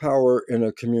only have power in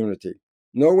a community.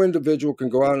 No individual can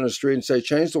go out in the street and say,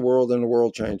 change the world, and the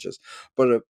world changes. But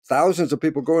if thousands of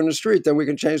people go in the street, then we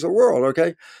can change the world,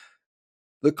 okay?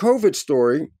 The COVID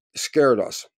story scared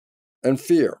us, and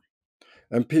fear.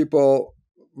 And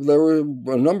there were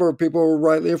a number of people who were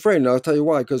rightly afraid. And I'll tell you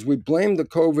why, because we blamed the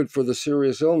COVID for the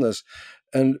serious illness.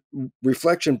 And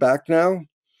reflection back now,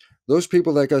 those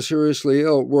people that got seriously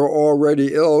ill were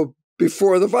already ill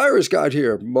before the virus got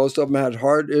here. Most of them had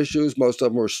heart issues. Most of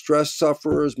them were stress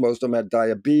sufferers. Most of them had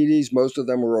diabetes. Most of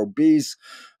them were obese.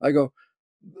 I go,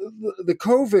 the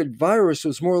COVID virus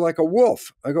was more like a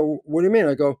wolf. I go, what do you mean?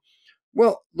 I go,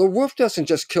 well, the wolf doesn't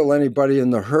just kill anybody in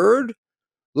the herd.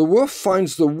 The wolf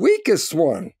finds the weakest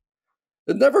one.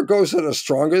 It never goes to the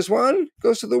strongest one. It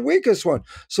goes to the weakest one.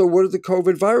 So what did the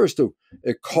COVID virus do?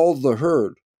 It culled the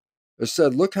herd. It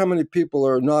said, look how many people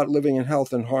are not living in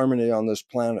health and harmony on this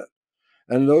planet.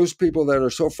 And those people that are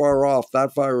so far off,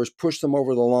 that virus pushed them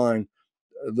over the line.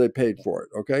 They paid for it,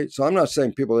 okay? So I'm not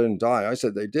saying people didn't die. I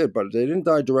said they did, but they didn't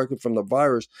die directly from the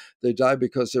virus. They died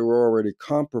because they were already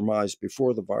compromised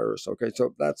before the virus, okay?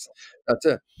 So that's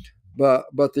it.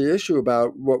 But the issue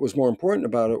about what was more important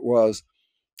about it was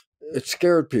it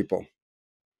scared people.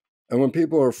 And when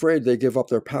people are afraid, they give up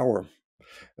their power.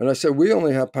 And I said, we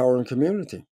only have power in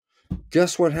community.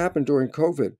 Guess what happened during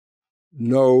COVID?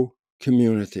 No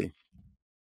community.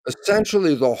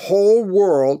 Essentially, the whole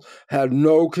world had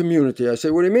no community. I say,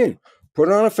 what do you mean?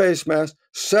 Put on a face mask,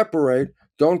 separate,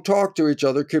 don't talk to each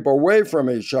other, keep away from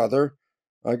each other.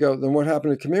 I go, then what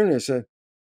happened to community? I said,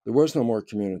 there was no more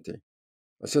community.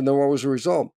 I said, then what was the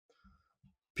result?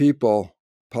 People,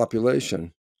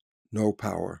 population, no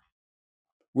power.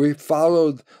 We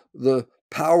followed the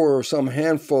power of some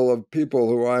handful of people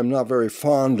who I'm not very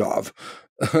fond of,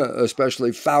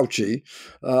 especially Fauci.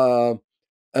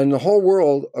 And the whole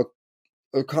world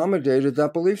accommodated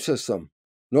that belief system.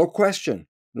 No question.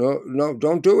 No,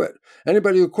 don't do it.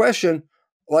 Anybody who questioned,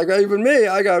 like even me,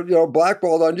 I got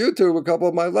blackballed on YouTube a couple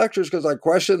of my lectures because I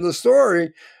questioned the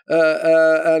story,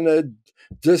 and the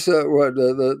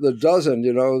dozen,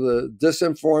 the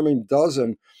disinforming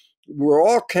dozen, were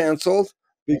all canceled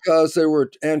because they were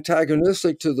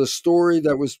antagonistic to the story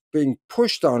that was being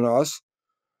pushed on us,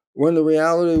 when the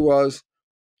reality was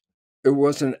it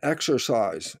was an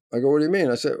exercise. I go, what do you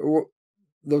mean? I said, well,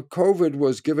 the COVID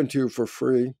was given to you for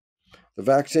free. The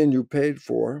vaccine you paid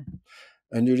for,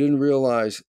 and you didn't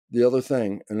realize the other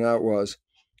thing, and that was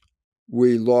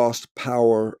we lost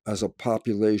power as a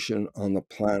population on the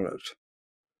planet.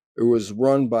 It was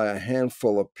run by a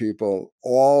handful of people.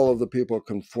 All of the people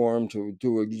conformed to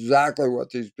do exactly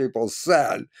what these people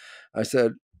said. I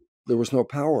said, there was no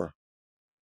power.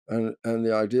 And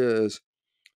the idea is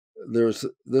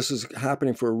this is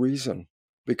happening for a reason,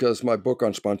 because my book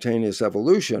on spontaneous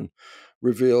evolution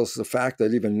reveals the fact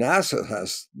that even NASA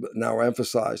has now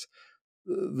emphasized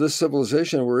this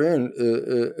civilization we're in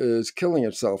is killing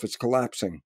itself. It's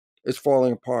collapsing. It's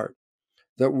falling apart.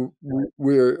 That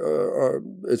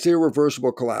it's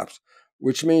irreversible collapse,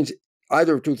 which means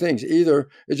either of two things. Either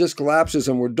it just collapses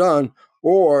and we're done,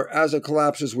 or as it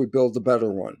collapses, we build the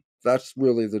better one. That's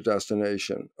really the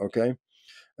destination, okay?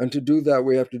 And to do that,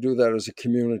 we have to do that as a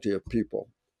community of people,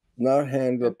 not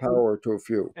hand the power to a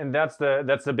few. And that's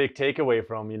the big takeaway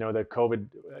from the COVID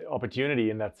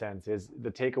opportunity in that sense. Is the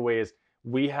takeaway is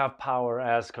we have power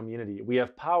as community. We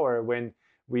have power when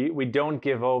we don't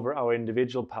give over our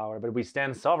individual power, but we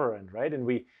stand sovereign, right? And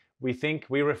we think,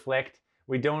 we reflect.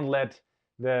 We don't let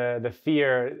the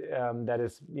fear that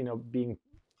is being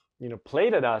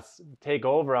played at us take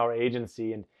over our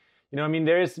agency. And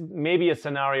there is maybe a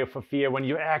scenario for fear when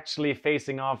you're actually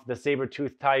facing off the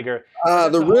saber-toothed tiger.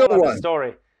 The real one.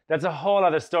 Story. That's a whole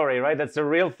other story, right? That's a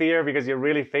real fear because you're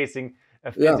really facing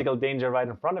a physical danger right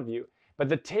in front of you. But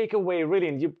the takeaway really,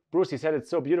 and Bruce, you said it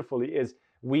so beautifully, is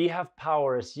we have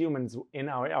power as humans. In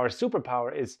our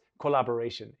superpower is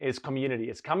collaboration, is community,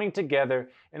 is coming together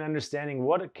and understanding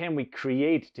what can we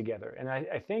create together. And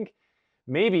I think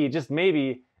maybe, just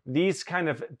maybe, these kind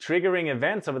of triggering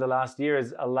events over the last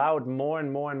years allowed more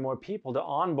and more and more people to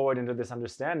onboard into this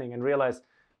understanding and realize,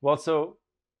 well, so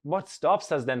what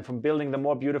stops us then from building the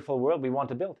more beautiful world we want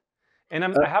to build? And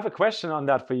I have a question on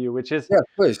that for you, which is, Yeah,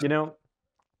 please. you know,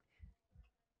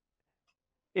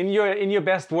 in your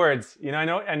best words, you know,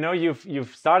 I know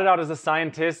you've started out as a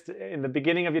scientist. In the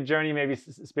beginning of your journey, maybe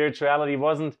spirituality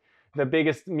wasn't the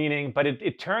biggest meaning, but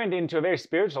it turned into a very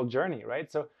spiritual journey,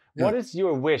 right? So what is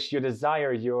your wish, your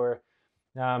desire, your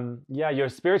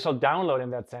spiritual download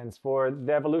in that sense for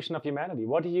the evolution of humanity?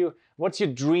 What's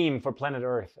your dream for planet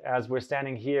Earth as we're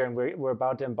standing here and we're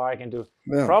about to embark into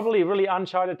probably really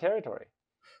uncharted territory?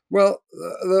 Well,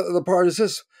 the part is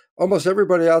this. Almost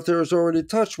everybody out there has already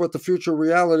touched what the future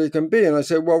reality can be. And I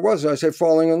say, what was it? I say,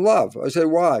 falling in love. I say,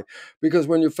 why? Because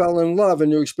when you fell in love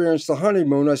and you experienced the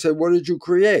honeymoon, I say, what did you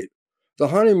create? The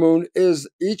honeymoon is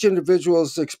each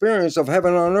individual's experience of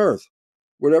heaven on earth.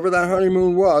 Whatever that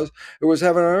honeymoon was, it was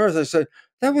heaven on earth. I said,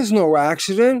 that was no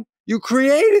accident. You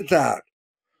created that.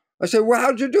 I said, well,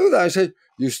 how'd you do that? I said,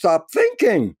 you stopped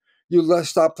thinking. You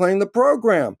stopped playing the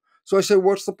program. So I said,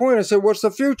 what's the point? I said, what's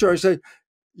the future? I said,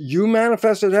 you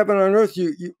manifested heaven on earth.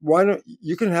 Why don't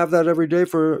you can have that every day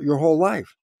for your whole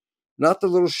life, not the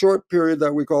little short period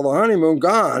that we call the honeymoon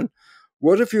gone.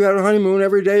 What if you had a honeymoon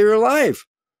every day of your life?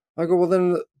 I go, well,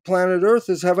 then planet Earth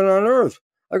is heaven on earth.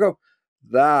 I go,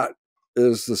 that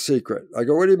is the secret. I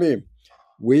go, what do you mean?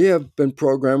 We have been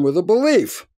programmed with a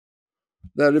belief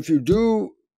that if you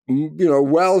do,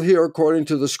 well here according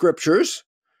to the scriptures,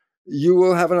 you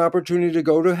will have an opportunity to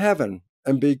go to heaven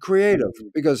and be creative,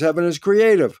 because heaven is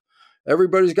creative.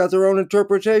 Everybody's got their own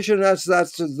interpretation.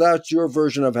 That's your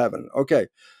version of heaven. Okay.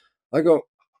 I go,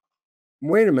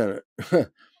 wait a minute.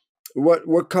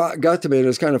 What got to me, and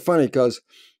it's kind of funny because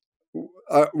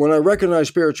when I recognized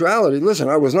spirituality, listen,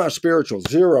 I was not spiritual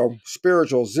zero,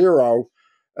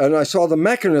 and I saw the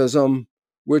mechanism,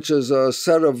 which is a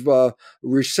set of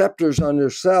receptors on your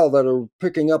cell that are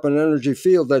picking up an energy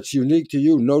field that's unique to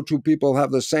you. No two people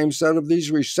have the same set of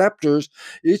these receptors.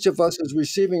 Each of us is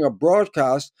receiving a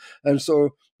broadcast. And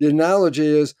so the analogy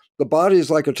is the body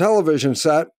is like a television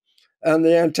set, and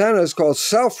the antennas called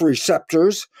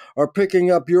self-receptors are picking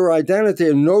up your identity.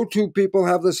 And no two people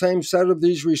have the same set of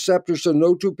these receptors, so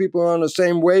no two people are on the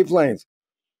same wavelength.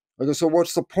 I go, so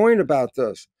what's the point about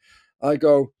this? I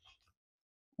go,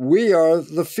 we are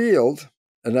the field,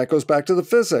 and that goes back to the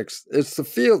physics. It's the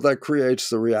field that creates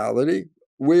the reality.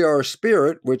 We are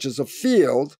spirit, which is a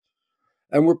field,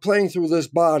 and we're playing through this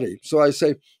body. So I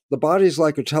say the body is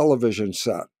like a television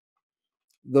set.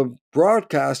 The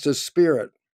broadcast is spirit.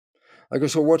 I go,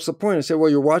 so what's the point? I say, well,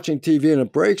 you're watching TV and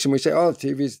it breaks, and we say, oh,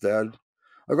 TV's dead.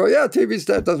 I go, yeah, TV's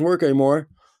dead, doesn't work anymore.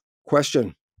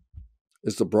 Question,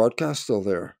 is the broadcast still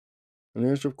there? And the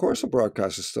answer, of course the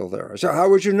broadcast is still there. I said, how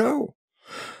would you know?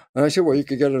 And I said, well, you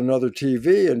could get another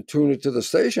TV and tune it to the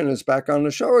station, and it's back on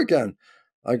the show again.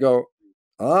 I go,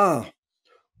 well,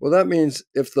 that means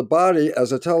if the body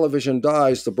as a television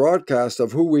dies, the broadcast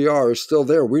of who we are is still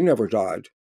there. We never died.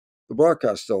 The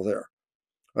broadcast is still there.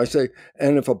 I say,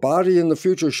 and if a body in the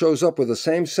future shows up with the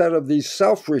same set of these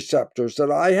self-receptors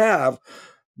that I have,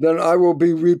 then I will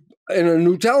be in a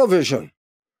new television.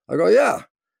 I go, yeah.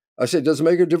 I say, does it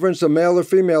make a difference, a male or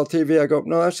female TV? I go,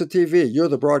 no, that's the TV. You're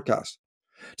the broadcast.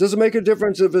 Does it make a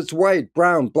difference if it's white,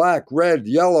 brown, black, red,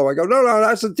 yellow? I go, no,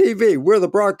 that's the TV. We're the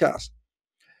broadcast.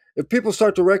 If people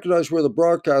start to recognize we're the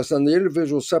broadcast, then the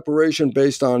individual separation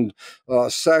based on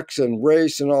sex and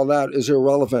race and all that is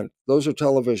irrelevant. Those are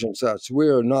television sets. We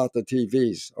are not the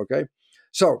TVs, okay?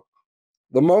 So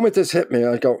the moment this hit me,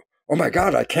 I go, oh my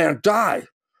God, I can't die.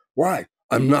 Why?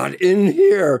 I'm not in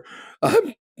here.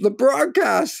 I'm the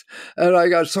broadcast. And I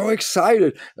got so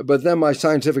excited. But then my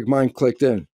scientific mind clicked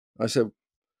in. I said,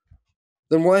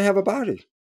 then why have a body?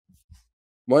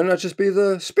 Why not just be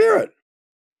the spirit?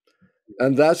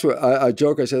 And that's what I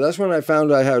joke. I say, that's when I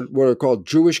found I had what are called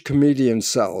Jewish comedian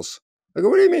cells. I go,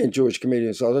 what do you mean Jewish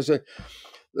comedian cells? I say,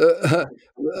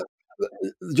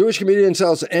 Jewish comedian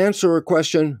cells answer a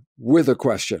question with a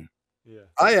question. Yeah.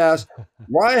 I ask,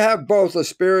 why have both a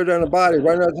spirit and a body?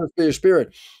 Why not just be a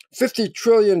spirit? 50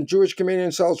 trillion Jewish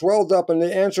comedian cells welled up, and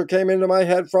the answer came into my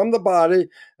head from the body,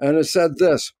 and it said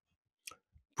this,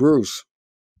 Bruce,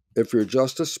 if you're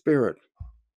just a spirit,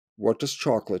 what does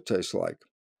chocolate taste like?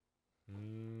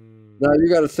 Now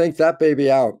you got to think that baby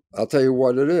out. I'll tell you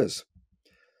what it is.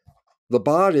 The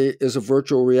body is a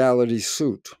virtual reality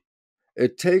suit.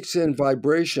 It takes in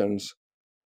vibrations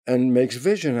and makes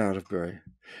vision out of it.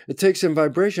 It takes in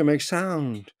vibration, makes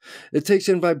sound. It takes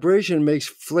in vibration, makes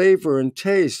flavor and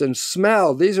taste and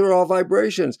smell. These are all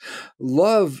vibrations.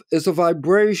 Love is a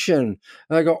vibration.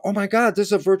 And I go, oh my God, this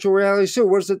is a virtual reality suit.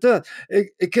 What does it do?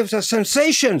 It gives us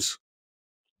sensations.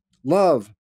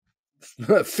 Love,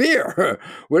 fear,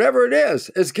 whatever it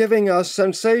is, it's giving us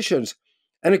sensations.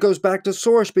 And it goes back to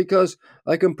source, because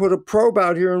I can put a probe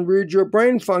out here and read your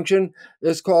brain function.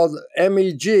 It's called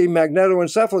MEG,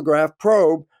 magnetoencephalograph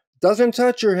probe. Doesn't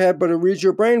touch your head, but it reads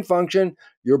your brain function.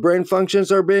 Your brain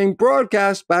functions are being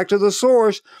broadcast back to the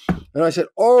source. And I said,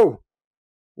 oh,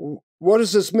 what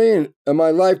does this mean? And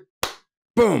my life,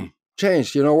 boom,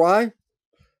 changed. You know why?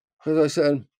 Because I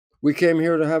said, we came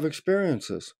here to have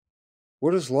experiences.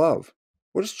 What is love?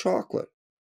 What is chocolate?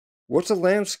 What's a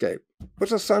landscape?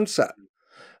 What's a sunset?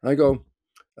 And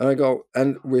I go,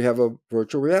 and we have a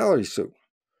virtual reality suit.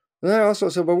 And I also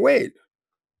said, but wait,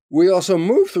 we also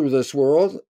move through this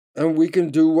world and we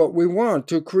can do what we want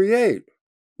to create.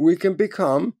 We can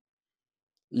become,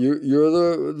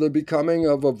 you're the becoming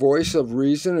of a voice of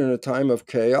reason in a time of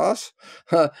chaos.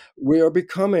 We are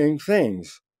becoming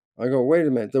things. I go, wait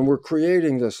a minute, then we're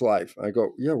creating this life. I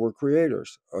go, yeah, we're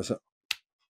creators. I said,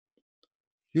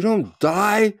 you don't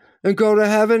die and go to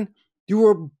heaven. You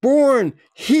were born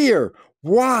here.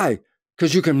 Why?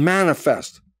 Because you can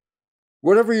manifest.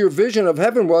 Whatever your vision of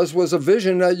heaven was a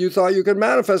vision that you thought you could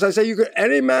manifest. I say you could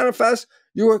any manifest.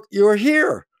 You are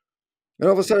here. And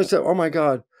all of a sudden I said, oh my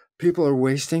God, people are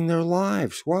wasting their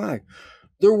lives. Why?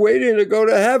 They're waiting to go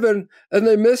to heaven and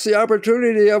they miss the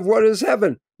opportunity of what is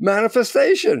heaven?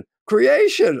 Manifestation,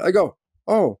 creation. I go,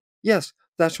 oh, yes,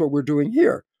 that's what we're doing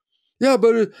here. Yeah,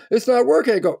 but it's not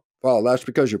working. I go, well, that's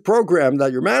because your program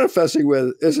that you're manifesting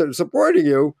with isn't supporting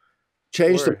you.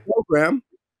 Change the program.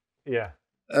 Yeah.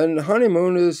 And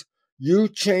honeymoon is you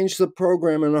change the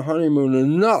program in a honeymoon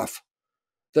enough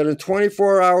that in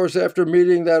 24 hours after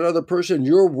meeting that other person,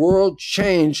 your world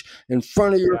changed in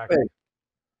front of your face.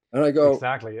 And I go,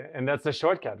 exactly. And that's the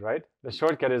shortcut, right? The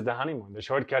shortcut is the honeymoon. The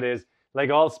shortcut is, like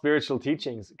all spiritual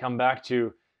teachings, come back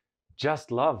to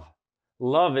just love.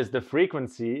 Love is the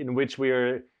frequency in which we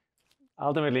are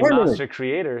ultimately master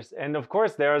creators. And of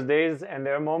course, there are days and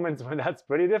there are moments when that's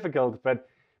pretty difficult. But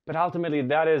ultimately,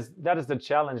 that is the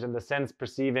challenge in the sense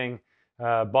perceiving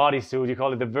bodysuit. You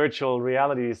call it the virtual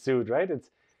reality suit, right?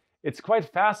 It's quite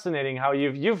fascinating how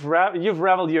you've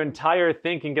reveled your entire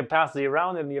thinking capacity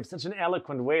around it, and you have such an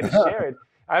eloquent way to share it.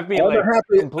 I've been like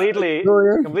completely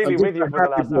with you for the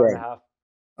last hour and a half.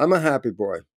 I'm a happy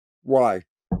boy. Why?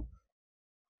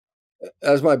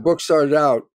 As my book started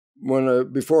out,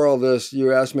 when before all this,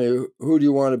 you asked me, who do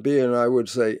you want to be? And I would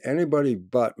say, anybody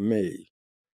but me.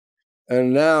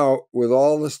 And now, with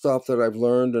all the stuff that I've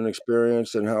learned and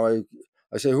experienced and how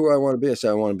I say who I want to be, I say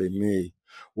I want to be me.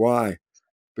 Why?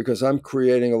 Because I'm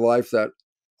creating a life that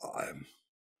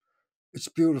it's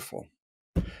beautiful.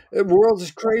 The world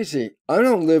is crazy. I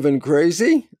don't live in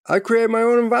crazy. I create my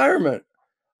own environment.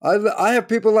 I have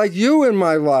people like you in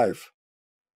my life.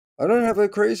 I don't have the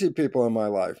crazy people in my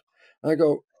life. I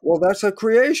go, well, that's a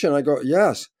creation. I go,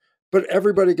 yes, but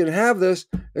everybody can have this,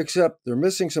 except they're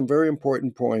missing some very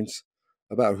important points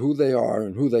about who they are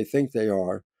and who they think they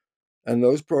are. And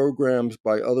those programs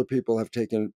by other people have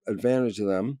taken advantage of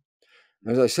them.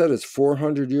 As I said, it's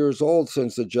 400 years old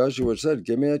since the Jesuits said,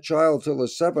 give me a child till they're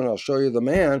 7, I'll show you the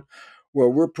man. Well,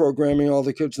 we're programming all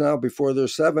the kids now before they're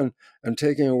 7 and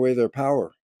taking away their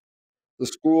power. The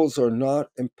schools are not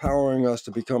empowering us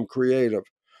to become creative.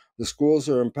 The schools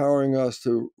are empowering us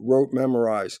to rote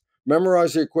memorize.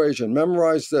 Memorize the equation,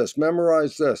 memorize this,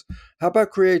 memorize this. How about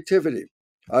creativity?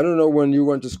 I don't know when you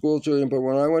went to school, Julian, but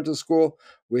when I went to school,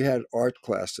 we had art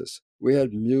classes. We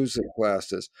had music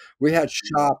classes. We had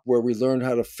shop where we learned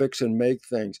how to fix and make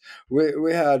things.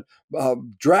 We had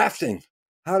drafting,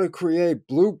 how to create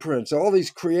blueprints, all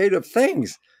these creative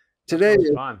things. Today,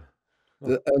 fun.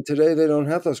 And today they don't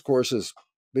have those courses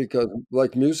because,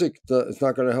 like music, it's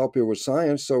not going to help you with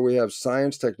science. So we have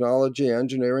science, technology,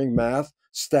 engineering, math,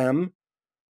 STEM.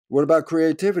 What about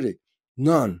creativity?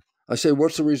 None. I say,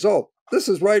 what's the result? This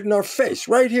is right in our face,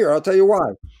 right here. I'll tell you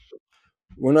why.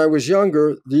 When I was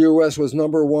younger, the U.S. was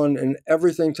number 1 in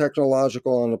everything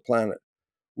technological on the planet.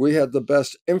 We had the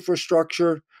best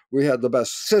infrastructure. We had the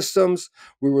best systems.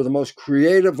 We were the most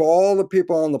creative. All the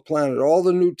people on the planet, all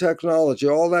the new technology,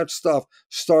 all that stuff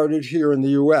started here in the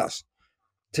U.S.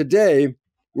 Today,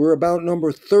 we're about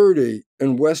number 30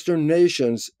 in Western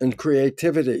nations in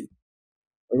creativity.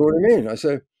 I go, what do you mean? I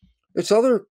say, it's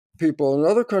other people in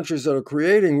other countries that are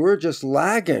creating. We're just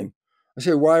lagging. I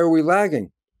say, why are we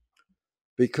lagging?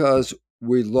 Because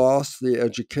we lost the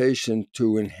education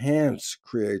to enhance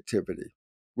creativity.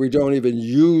 We don't even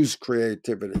use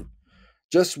creativity.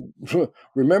 Just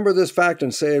remember this fact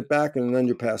and say it back, and then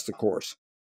you pass the course.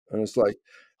 And it's like,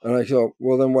 and I go,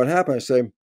 well, then what happened? I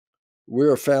say,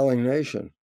 we're a failing nation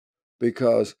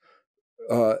because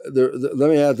let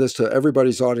me add this to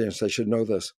everybody's audience. They should know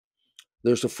this.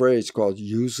 There's a phrase called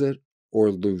use it or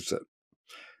lose it.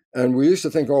 And we used to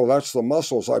think, oh, that's the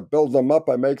muscles. I build them up.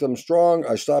 I make them strong.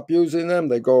 I stop using them.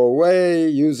 They go away.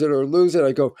 Use it or lose it.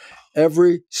 I go,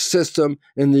 every system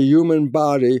in the human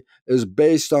body is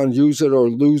based on use it or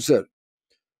lose it.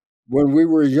 When we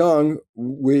were young,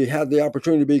 we had the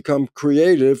opportunity to become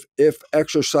creative if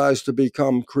exercised to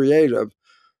become creative.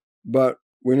 But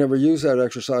we never use that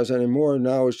exercise anymore.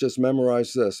 Now it's just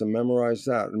memorize this and memorize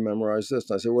that and memorize this.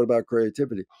 And I say, what about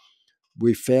creativity?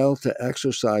 We fail to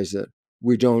exercise it.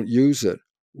 We don't use it.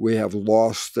 We have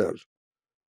lost it.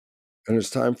 And it's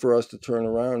time for us to turn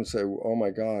around and say, oh my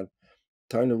God,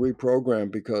 time to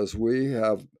reprogram, because we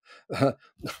have the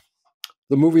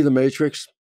movie The Matrix,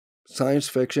 science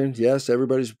fiction. Yes,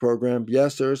 everybody's programmed.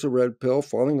 Yes, there's a red pill,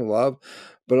 falling in love.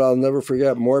 But I'll never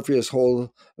forget Morpheus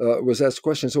was asked the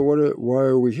question, so why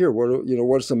are we here? What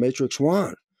does the Matrix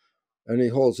want? And he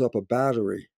holds up a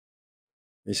battery.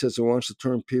 He says it wants to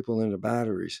turn people into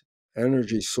batteries,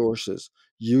 energy sources,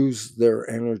 use their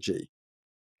energy.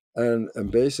 And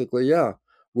basically, yeah,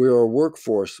 we are a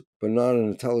workforce, but not an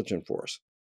intelligent force.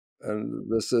 And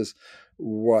this is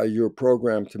why your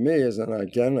program to me is, and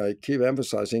again, I keep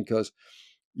emphasizing, because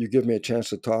you give me a chance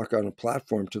to talk on a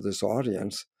platform to this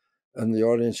audience. And the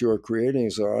audience you are creating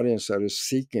is an audience that is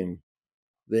seeking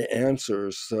the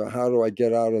answers. So how do I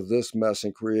get out of this mess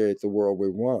and create the world we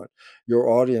want? Your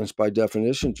audience, by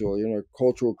definition, Julian, are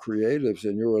cultural creatives,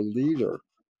 and you're a leader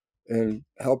in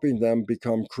helping them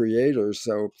become creators.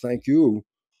 So thank you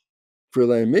for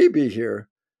letting me be here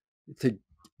to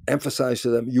emphasize to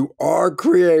them, you are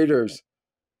creators.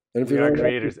 And if We you are don't know,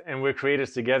 creators, and we're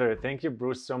creators together. Thank you,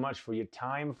 Bruce, so much for your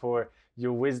time, for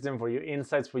your wisdom, for your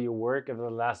insights, for your work over the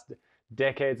last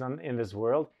decades in this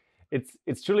world.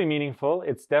 It's truly meaningful.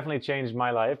 It's definitely changed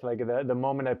my life. Like the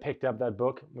moment I picked up that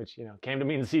book, which came to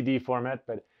me in CD format,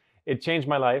 but it changed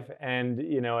my life. And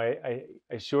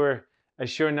I sure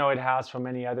know it has for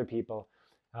many other people.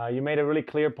 You made a really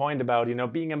clear point about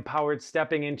being empowered,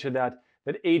 stepping into that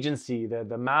agency,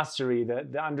 the mastery,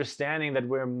 the understanding that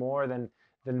we're more than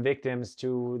victims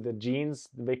to the genes,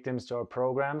 victims to our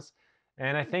programs.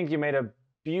 And I think you made a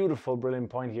beautiful, brilliant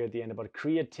point here at the end about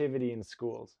creativity in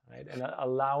schools, right? And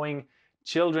allowing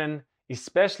children,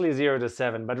 especially 0 to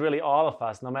 7, but really all of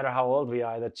us, no matter how old we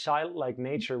are, the childlike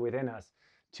nature within us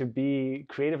to be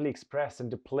creatively expressed and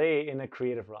to play in a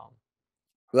creative realm.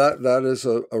 that is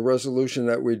a resolution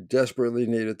that we desperately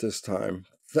need at this time.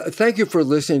 Thank you for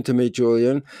listening to me,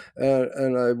 Julian.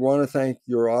 And I want to thank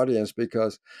your audience,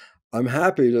 because I'm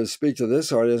happy to speak to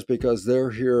this audience, because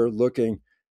they're here looking,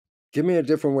 give me a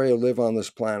different way to live on this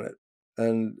planet.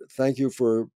 And thank you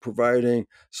for providing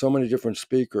so many different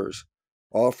speakers,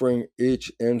 offering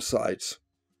each insights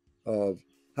of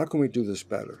how can we do this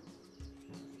better.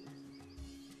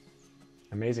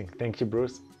 Amazing. Thank you,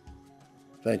 Bruce.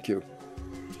 Thank you.